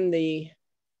are on the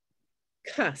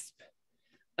cusp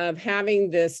of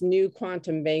having this new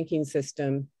quantum banking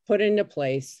system put into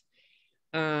place,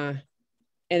 and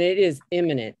it is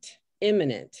imminent.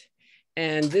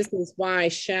 And this is why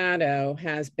Shadow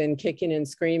has been kicking and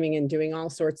screaming and doing all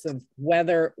sorts of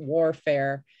weather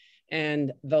warfare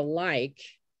and the like.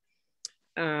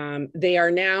 They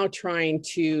are now trying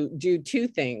to do two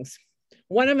things.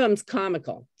 One of them's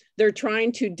comical. They're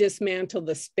trying to dismantle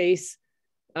the space,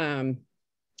 the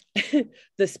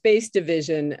space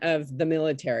division of the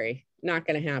military. Not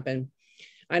going to happen.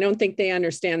 I don't think they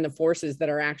understand the forces that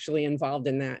are actually involved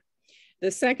in that.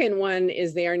 The second one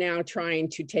is they are now trying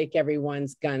to take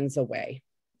everyone's guns away.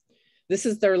 This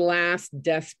is their last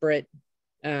desperate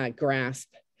grasp.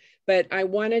 But I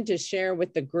wanted to share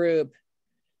with the group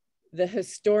the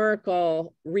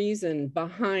historical reason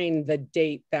behind the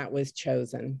date that was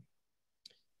chosen.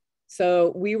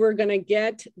 So we were going to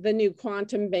get the new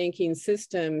quantum banking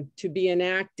system to be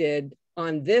enacted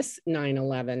on this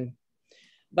 9/11,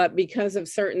 but because of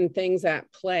certain things at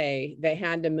play, they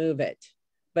had to move it,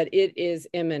 but it is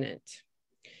imminent.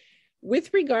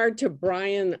 With regard to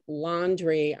Brian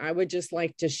Laundrie, I would just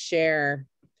like to share,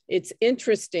 it's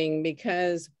interesting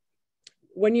because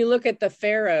when you look at the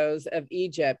pharaohs of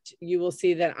Egypt, you will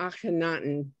see that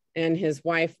Akhenaten and his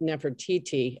wife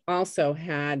Nefertiti also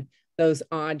had those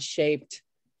odd-shaped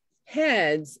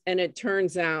heads, and it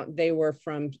turns out they were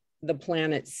from the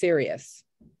planet Sirius.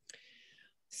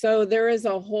 So there is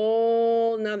a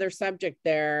whole nother subject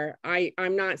there.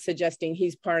 I'm not suggesting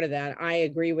he's part of that. I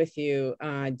agree with you,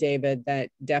 David, that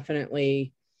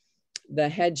definitely the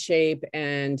head shape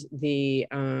and the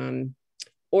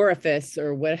orifice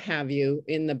or what have you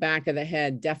in the back of the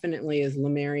head definitely is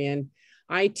Lemurian.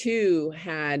 I too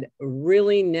had a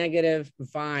really negative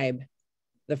vibe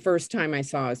the first time I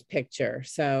saw his picture.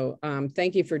 So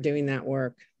thank you for doing that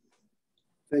work.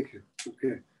 Thank you.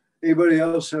 Okay. Anybody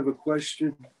else have a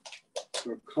question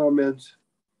or comment?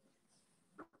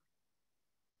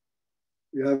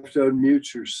 You have to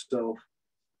unmute yourself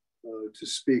to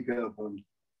speak up.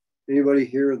 Anybody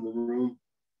here in the room?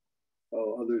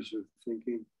 Oh, others are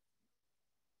thinking.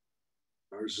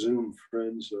 Our Zoom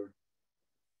friends are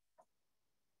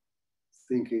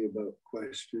thinking about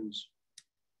questions.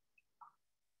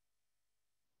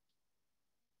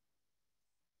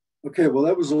 Okay, well,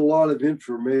 that was a lot of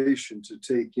information to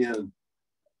take in.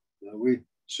 We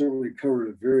certainly covered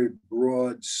a very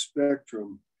broad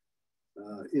spectrum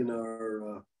in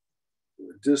our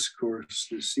discourse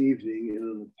this evening in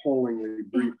an appallingly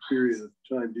brief period of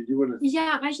time. Did you want to?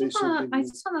 Yeah, I just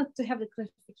wanted to have a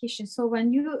clarification. So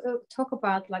when you talk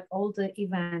about like all the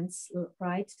events,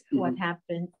 right? Mm-hmm. What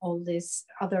happened, all these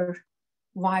other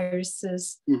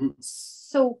viruses. Mm-hmm.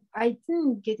 So I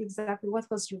didn't get exactly what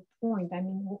was your point. I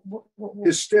mean, what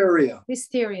hysteria.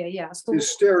 Hysteria, yeah. So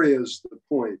hysteria is the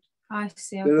point. I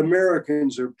see. Okay. That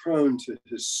Americans are prone to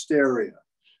hysteria.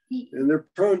 And they're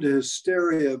prone to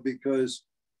hysteria because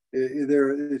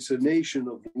it's a nation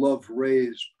of love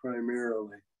rays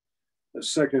primarily, a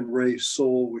second ray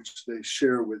soul, which they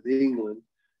share with England,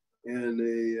 and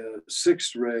a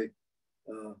sixth ray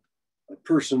a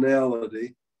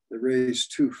personality. The rays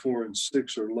 2, 4, and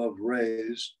 6 are love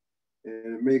rays,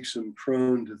 and it makes them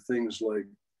prone to things like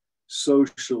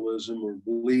socialism or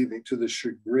believing, to the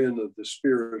chagrin of the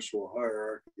spiritual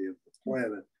hierarchy of the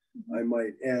planet, I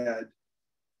might add.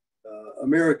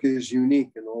 America is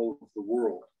unique in all of the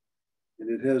world, and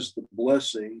it has the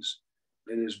blessings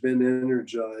and has been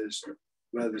energized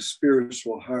by the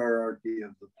spiritual hierarchy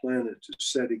of the planet to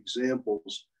set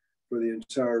examples for the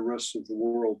entire rest of the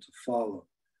world to follow.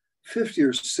 50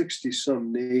 or 60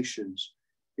 some nations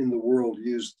in the world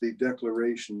use the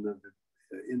Declaration of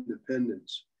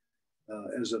Independence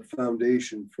as a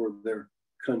foundation for their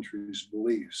country's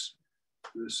beliefs.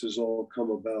 This has all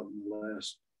come about in the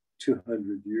last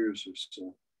 200 years or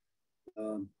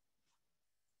so.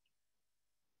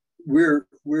 We're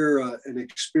an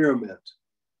experiment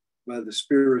by the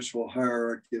spiritual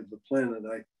hierarchy of the planet.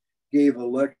 I gave a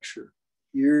lecture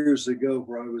years ago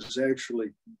where I was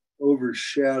actually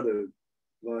overshadowed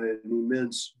by an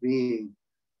immense being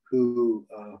who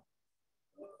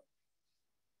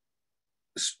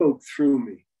spoke through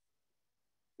me.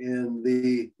 And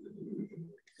the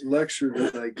lecture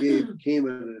that I gave came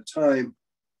at a time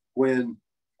when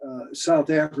South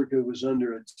Africa was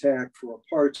under attack for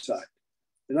apartheid.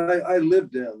 And I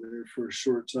lived down there for a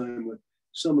short time with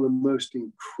some of the most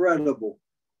incredible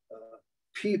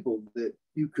people that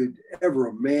you could ever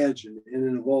imagine. And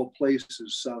in of all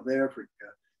places, South Africa,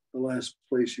 the last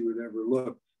place you would ever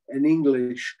look, an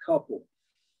English couple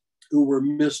who were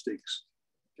mystics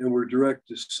and were direct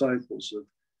disciples of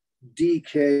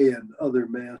DK and other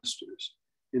masters.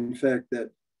 In fact,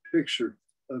 that picture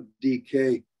of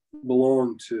DK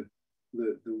belonged to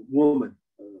the woman,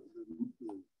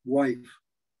 the wife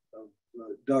of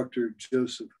Dr.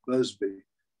 Joseph Busby.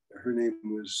 Her name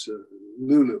was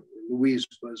Lulu, Louise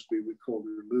Busby, we called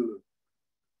her Lulu.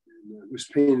 And it was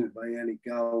painted by Annie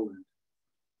Gowland.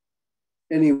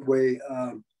 Anyway,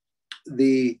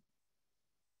 the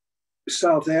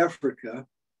South Africa,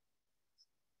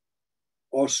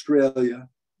 Australia,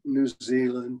 New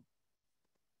Zealand,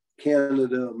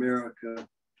 Canada, America,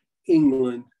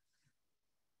 England,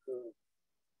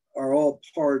 are all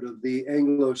part of the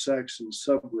Anglo-Saxon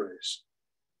subrace.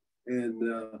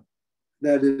 And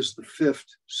that is the fifth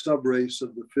subrace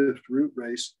of the fifth root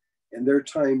race, and their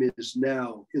time is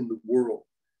now in the world.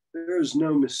 There is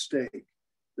no mistake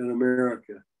that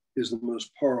America is the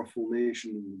most powerful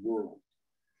nation in the world.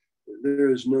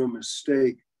 There is no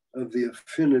mistake of the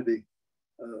affinity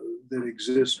that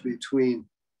exists between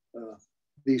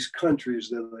these countries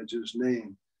that I just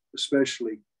named,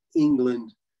 especially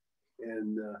England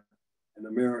and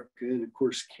America, and of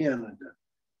course Canada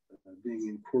being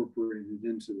incorporated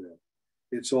into that.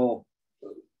 It's all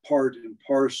part and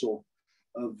parcel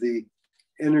of the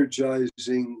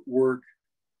energizing work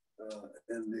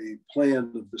and the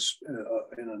plan of this,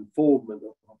 an unfoldment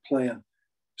of a plan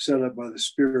set up by the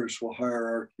spiritual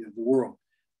hierarchy of the world.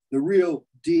 The real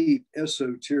deep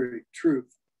esoteric truth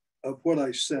of what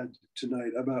I said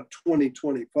tonight about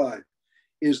 2025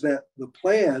 is that the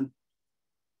plan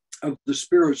of the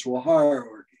spiritual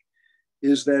hierarchy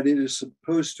is that it is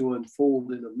supposed to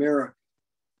unfold in America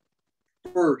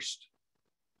first.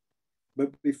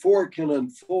 But before it can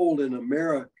unfold in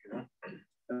America,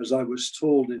 as I was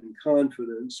told in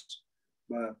confidence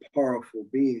by a powerful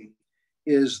being,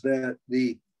 is that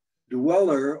the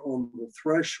dweller on the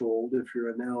threshold, if you're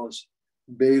an Alice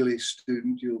Bailey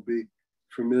student, you'll be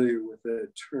familiar with that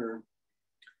term.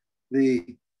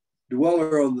 The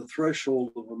dweller on the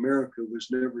threshold of America was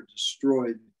never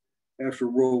destroyed after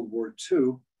World War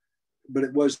II, but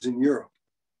it was in Europe.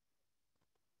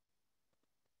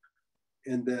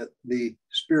 And that the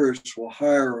spiritual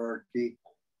hierarchy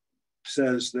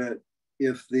says that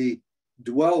if the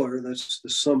dweller, that's the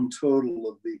sum total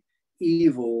of the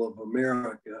evil of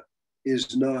America,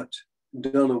 is not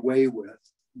done away with,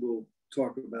 we'll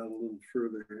talk about a little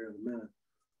further here in a minute.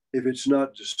 If it's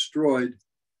not destroyed,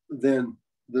 then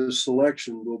the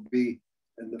selection will be,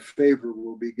 and the favor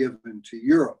will be given to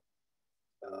Europe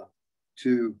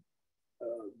to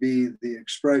be the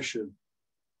expression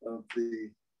of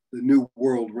the New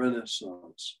World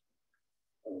Renaissance.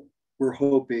 We're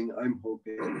hoping, I'm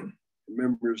hoping,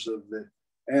 members of the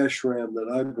ashram that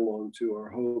I belong to are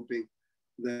hoping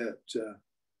that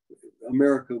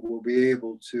America will be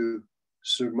able to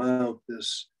surmount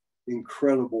this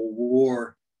incredible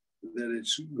war that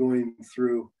it's going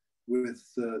through with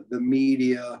the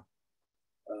media,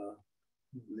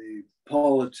 the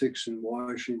politics in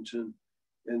Washington,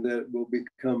 and that will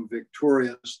become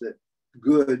victorious, that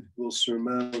good will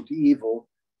surmount evil,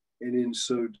 and in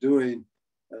so doing,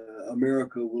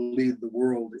 America will lead the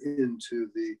world into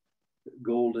the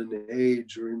golden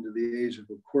age, or into the age of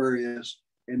Aquarius,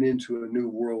 and into a new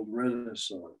world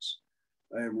renaissance.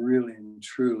 I am really and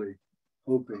truly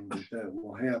hoping that that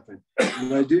will happen.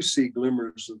 And I do see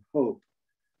glimmers of hope.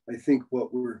 I think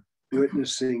what we're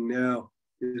witnessing now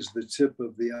is the tip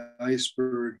of the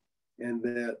iceberg, and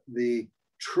that the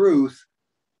truth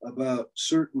about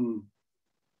certain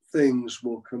things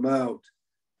will come out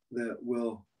that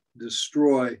will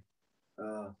destroy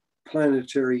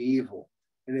planetary evil.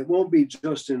 And it won't be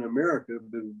just in America,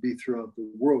 but it'll be throughout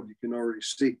the world. You can already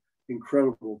see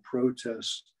incredible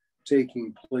protests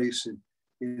taking place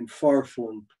in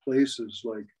far-flung places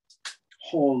like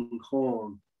Hong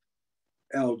Kong,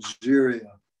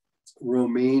 Algeria,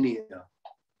 Romania.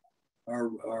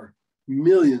 Our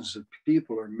millions of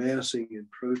people are massing in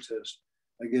protest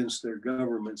against their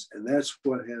governments, and that's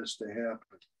what has to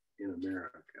happen in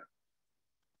America.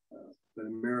 But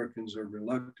Americans are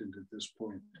reluctant at this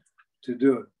point to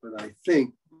do it. But I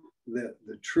think that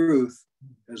the truth,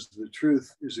 as the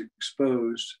truth is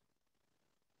exposed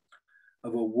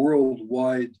of a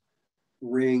worldwide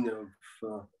ring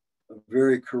of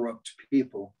very corrupt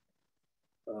people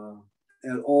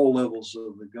at all levels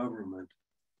of the government,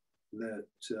 that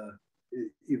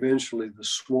eventually the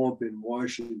swamp in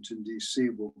Washington, D.C.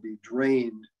 will be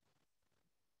drained.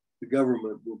 The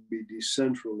government will be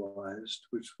decentralized,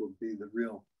 which will be the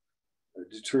real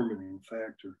determining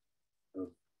factor of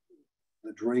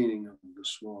the draining of the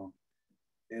swamp.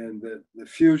 And that the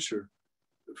future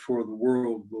for the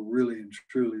world will really and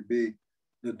truly be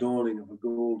the dawning of a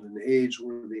golden age,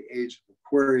 or the age of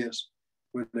Aquarius,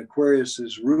 when Aquarius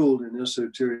is ruled in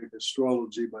esoteric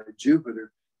astrology by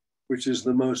Jupiter, which is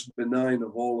the most benign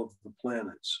of all of the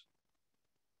planets.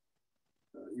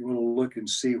 You want to look and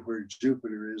see where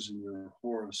Jupiter is in your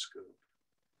horoscope.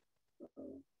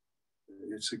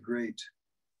 It's a great,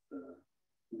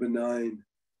 benign,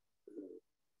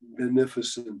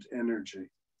 beneficent energy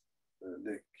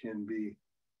that can be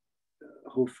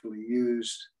hopefully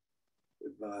used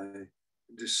by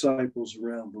disciples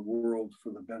around the world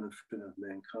for the benefit of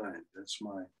mankind. That's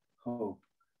my hope.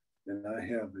 And I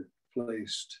have it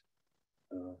placed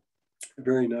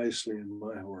very nicely in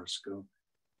my horoscope.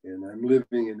 And I'm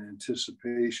living in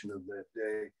anticipation of that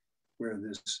day where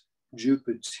this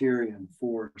Jupiterian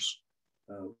force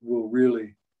will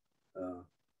really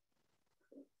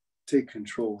take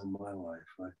control in my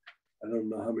life. I don't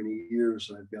know how many years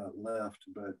I've got left,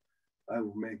 but I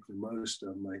will make the most of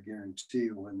them, I guarantee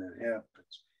you, when that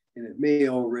happens. And it may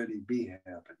already be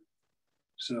happening.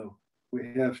 So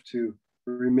we have to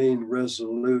remain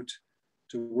resolute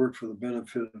to work for the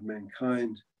benefit of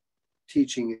mankind,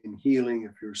 teaching and healing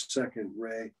if you're second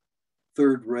ray,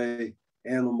 third ray,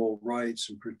 animal rights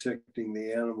and protecting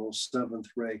the animals, seventh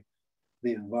ray,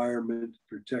 the environment,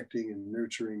 protecting and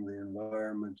nurturing the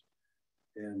environment,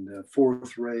 and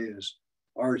fourth ray is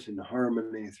art and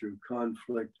harmony through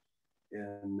conflict,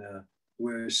 and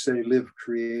where I say live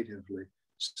creatively.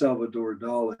 Salvador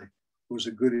Dali was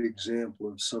a good example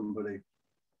of somebody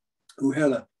who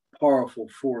had a powerful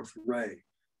fourth ray.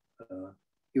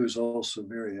 He was also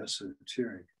very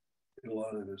esoteric in a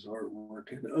lot of his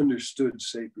artwork and understood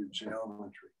sacred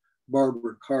geometry.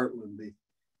 Barbara Cartland, the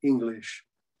English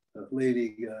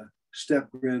lady,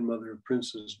 step-grandmother of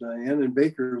Princess Diana, and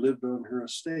Baker lived on her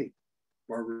estate.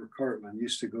 Barbara Cartland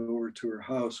used to go over to her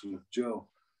house with Joe,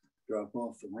 drop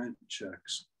off the rent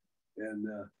checks. And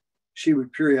she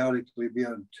would periodically be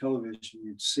on television.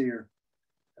 You'd see her,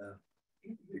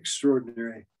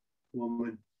 extraordinary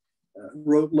woman,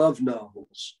 wrote love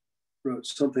novels, wrote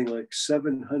something like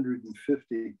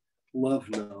 750 love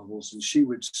novels. And she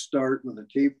would start with a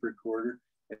tape recorder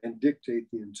and dictate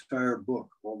the entire book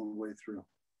all the way through.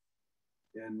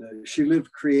 And she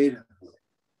lived creatively.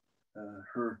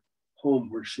 Her home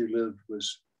where she lived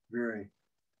was very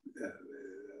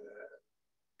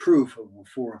proof of a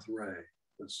fourth ray.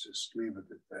 Let's just leave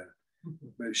it at that.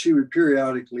 But she would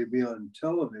periodically be on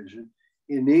television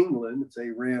in England if they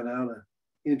ran out of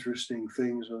interesting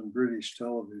things on British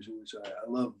television, which I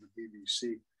love the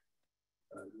BBC,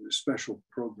 the special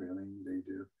programming they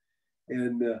do.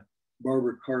 And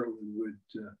Barbara Cartland would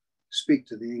speak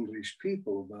to the English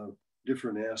people about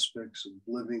different aspects of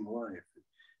living life.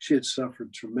 She had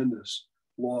suffered tremendous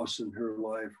loss in her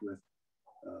life with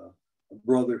a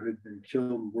brother who had been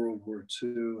killed in World War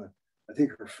II. I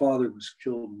think her father was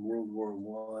killed in World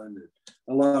War I, and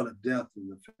a lot of death in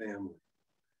the family.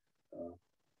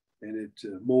 And it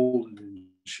molded and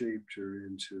shaped her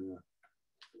into a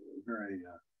very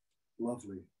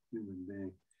lovely human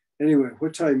being. Anyway,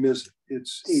 what time is it?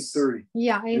 It's 8:30.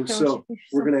 Yeah, 8:30. And so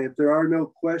we're gonna, if there are no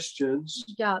questions.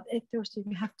 Yeah, 8:30,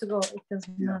 we have to go. It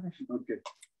doesn't matter. Okay.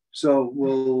 So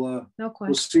we'll No questions.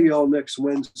 we'll see you all next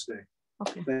Wednesday.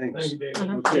 Okay. Thanks. Thank you, David.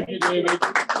 Uh-huh. Okay. Thank you, David.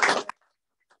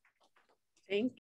 Thank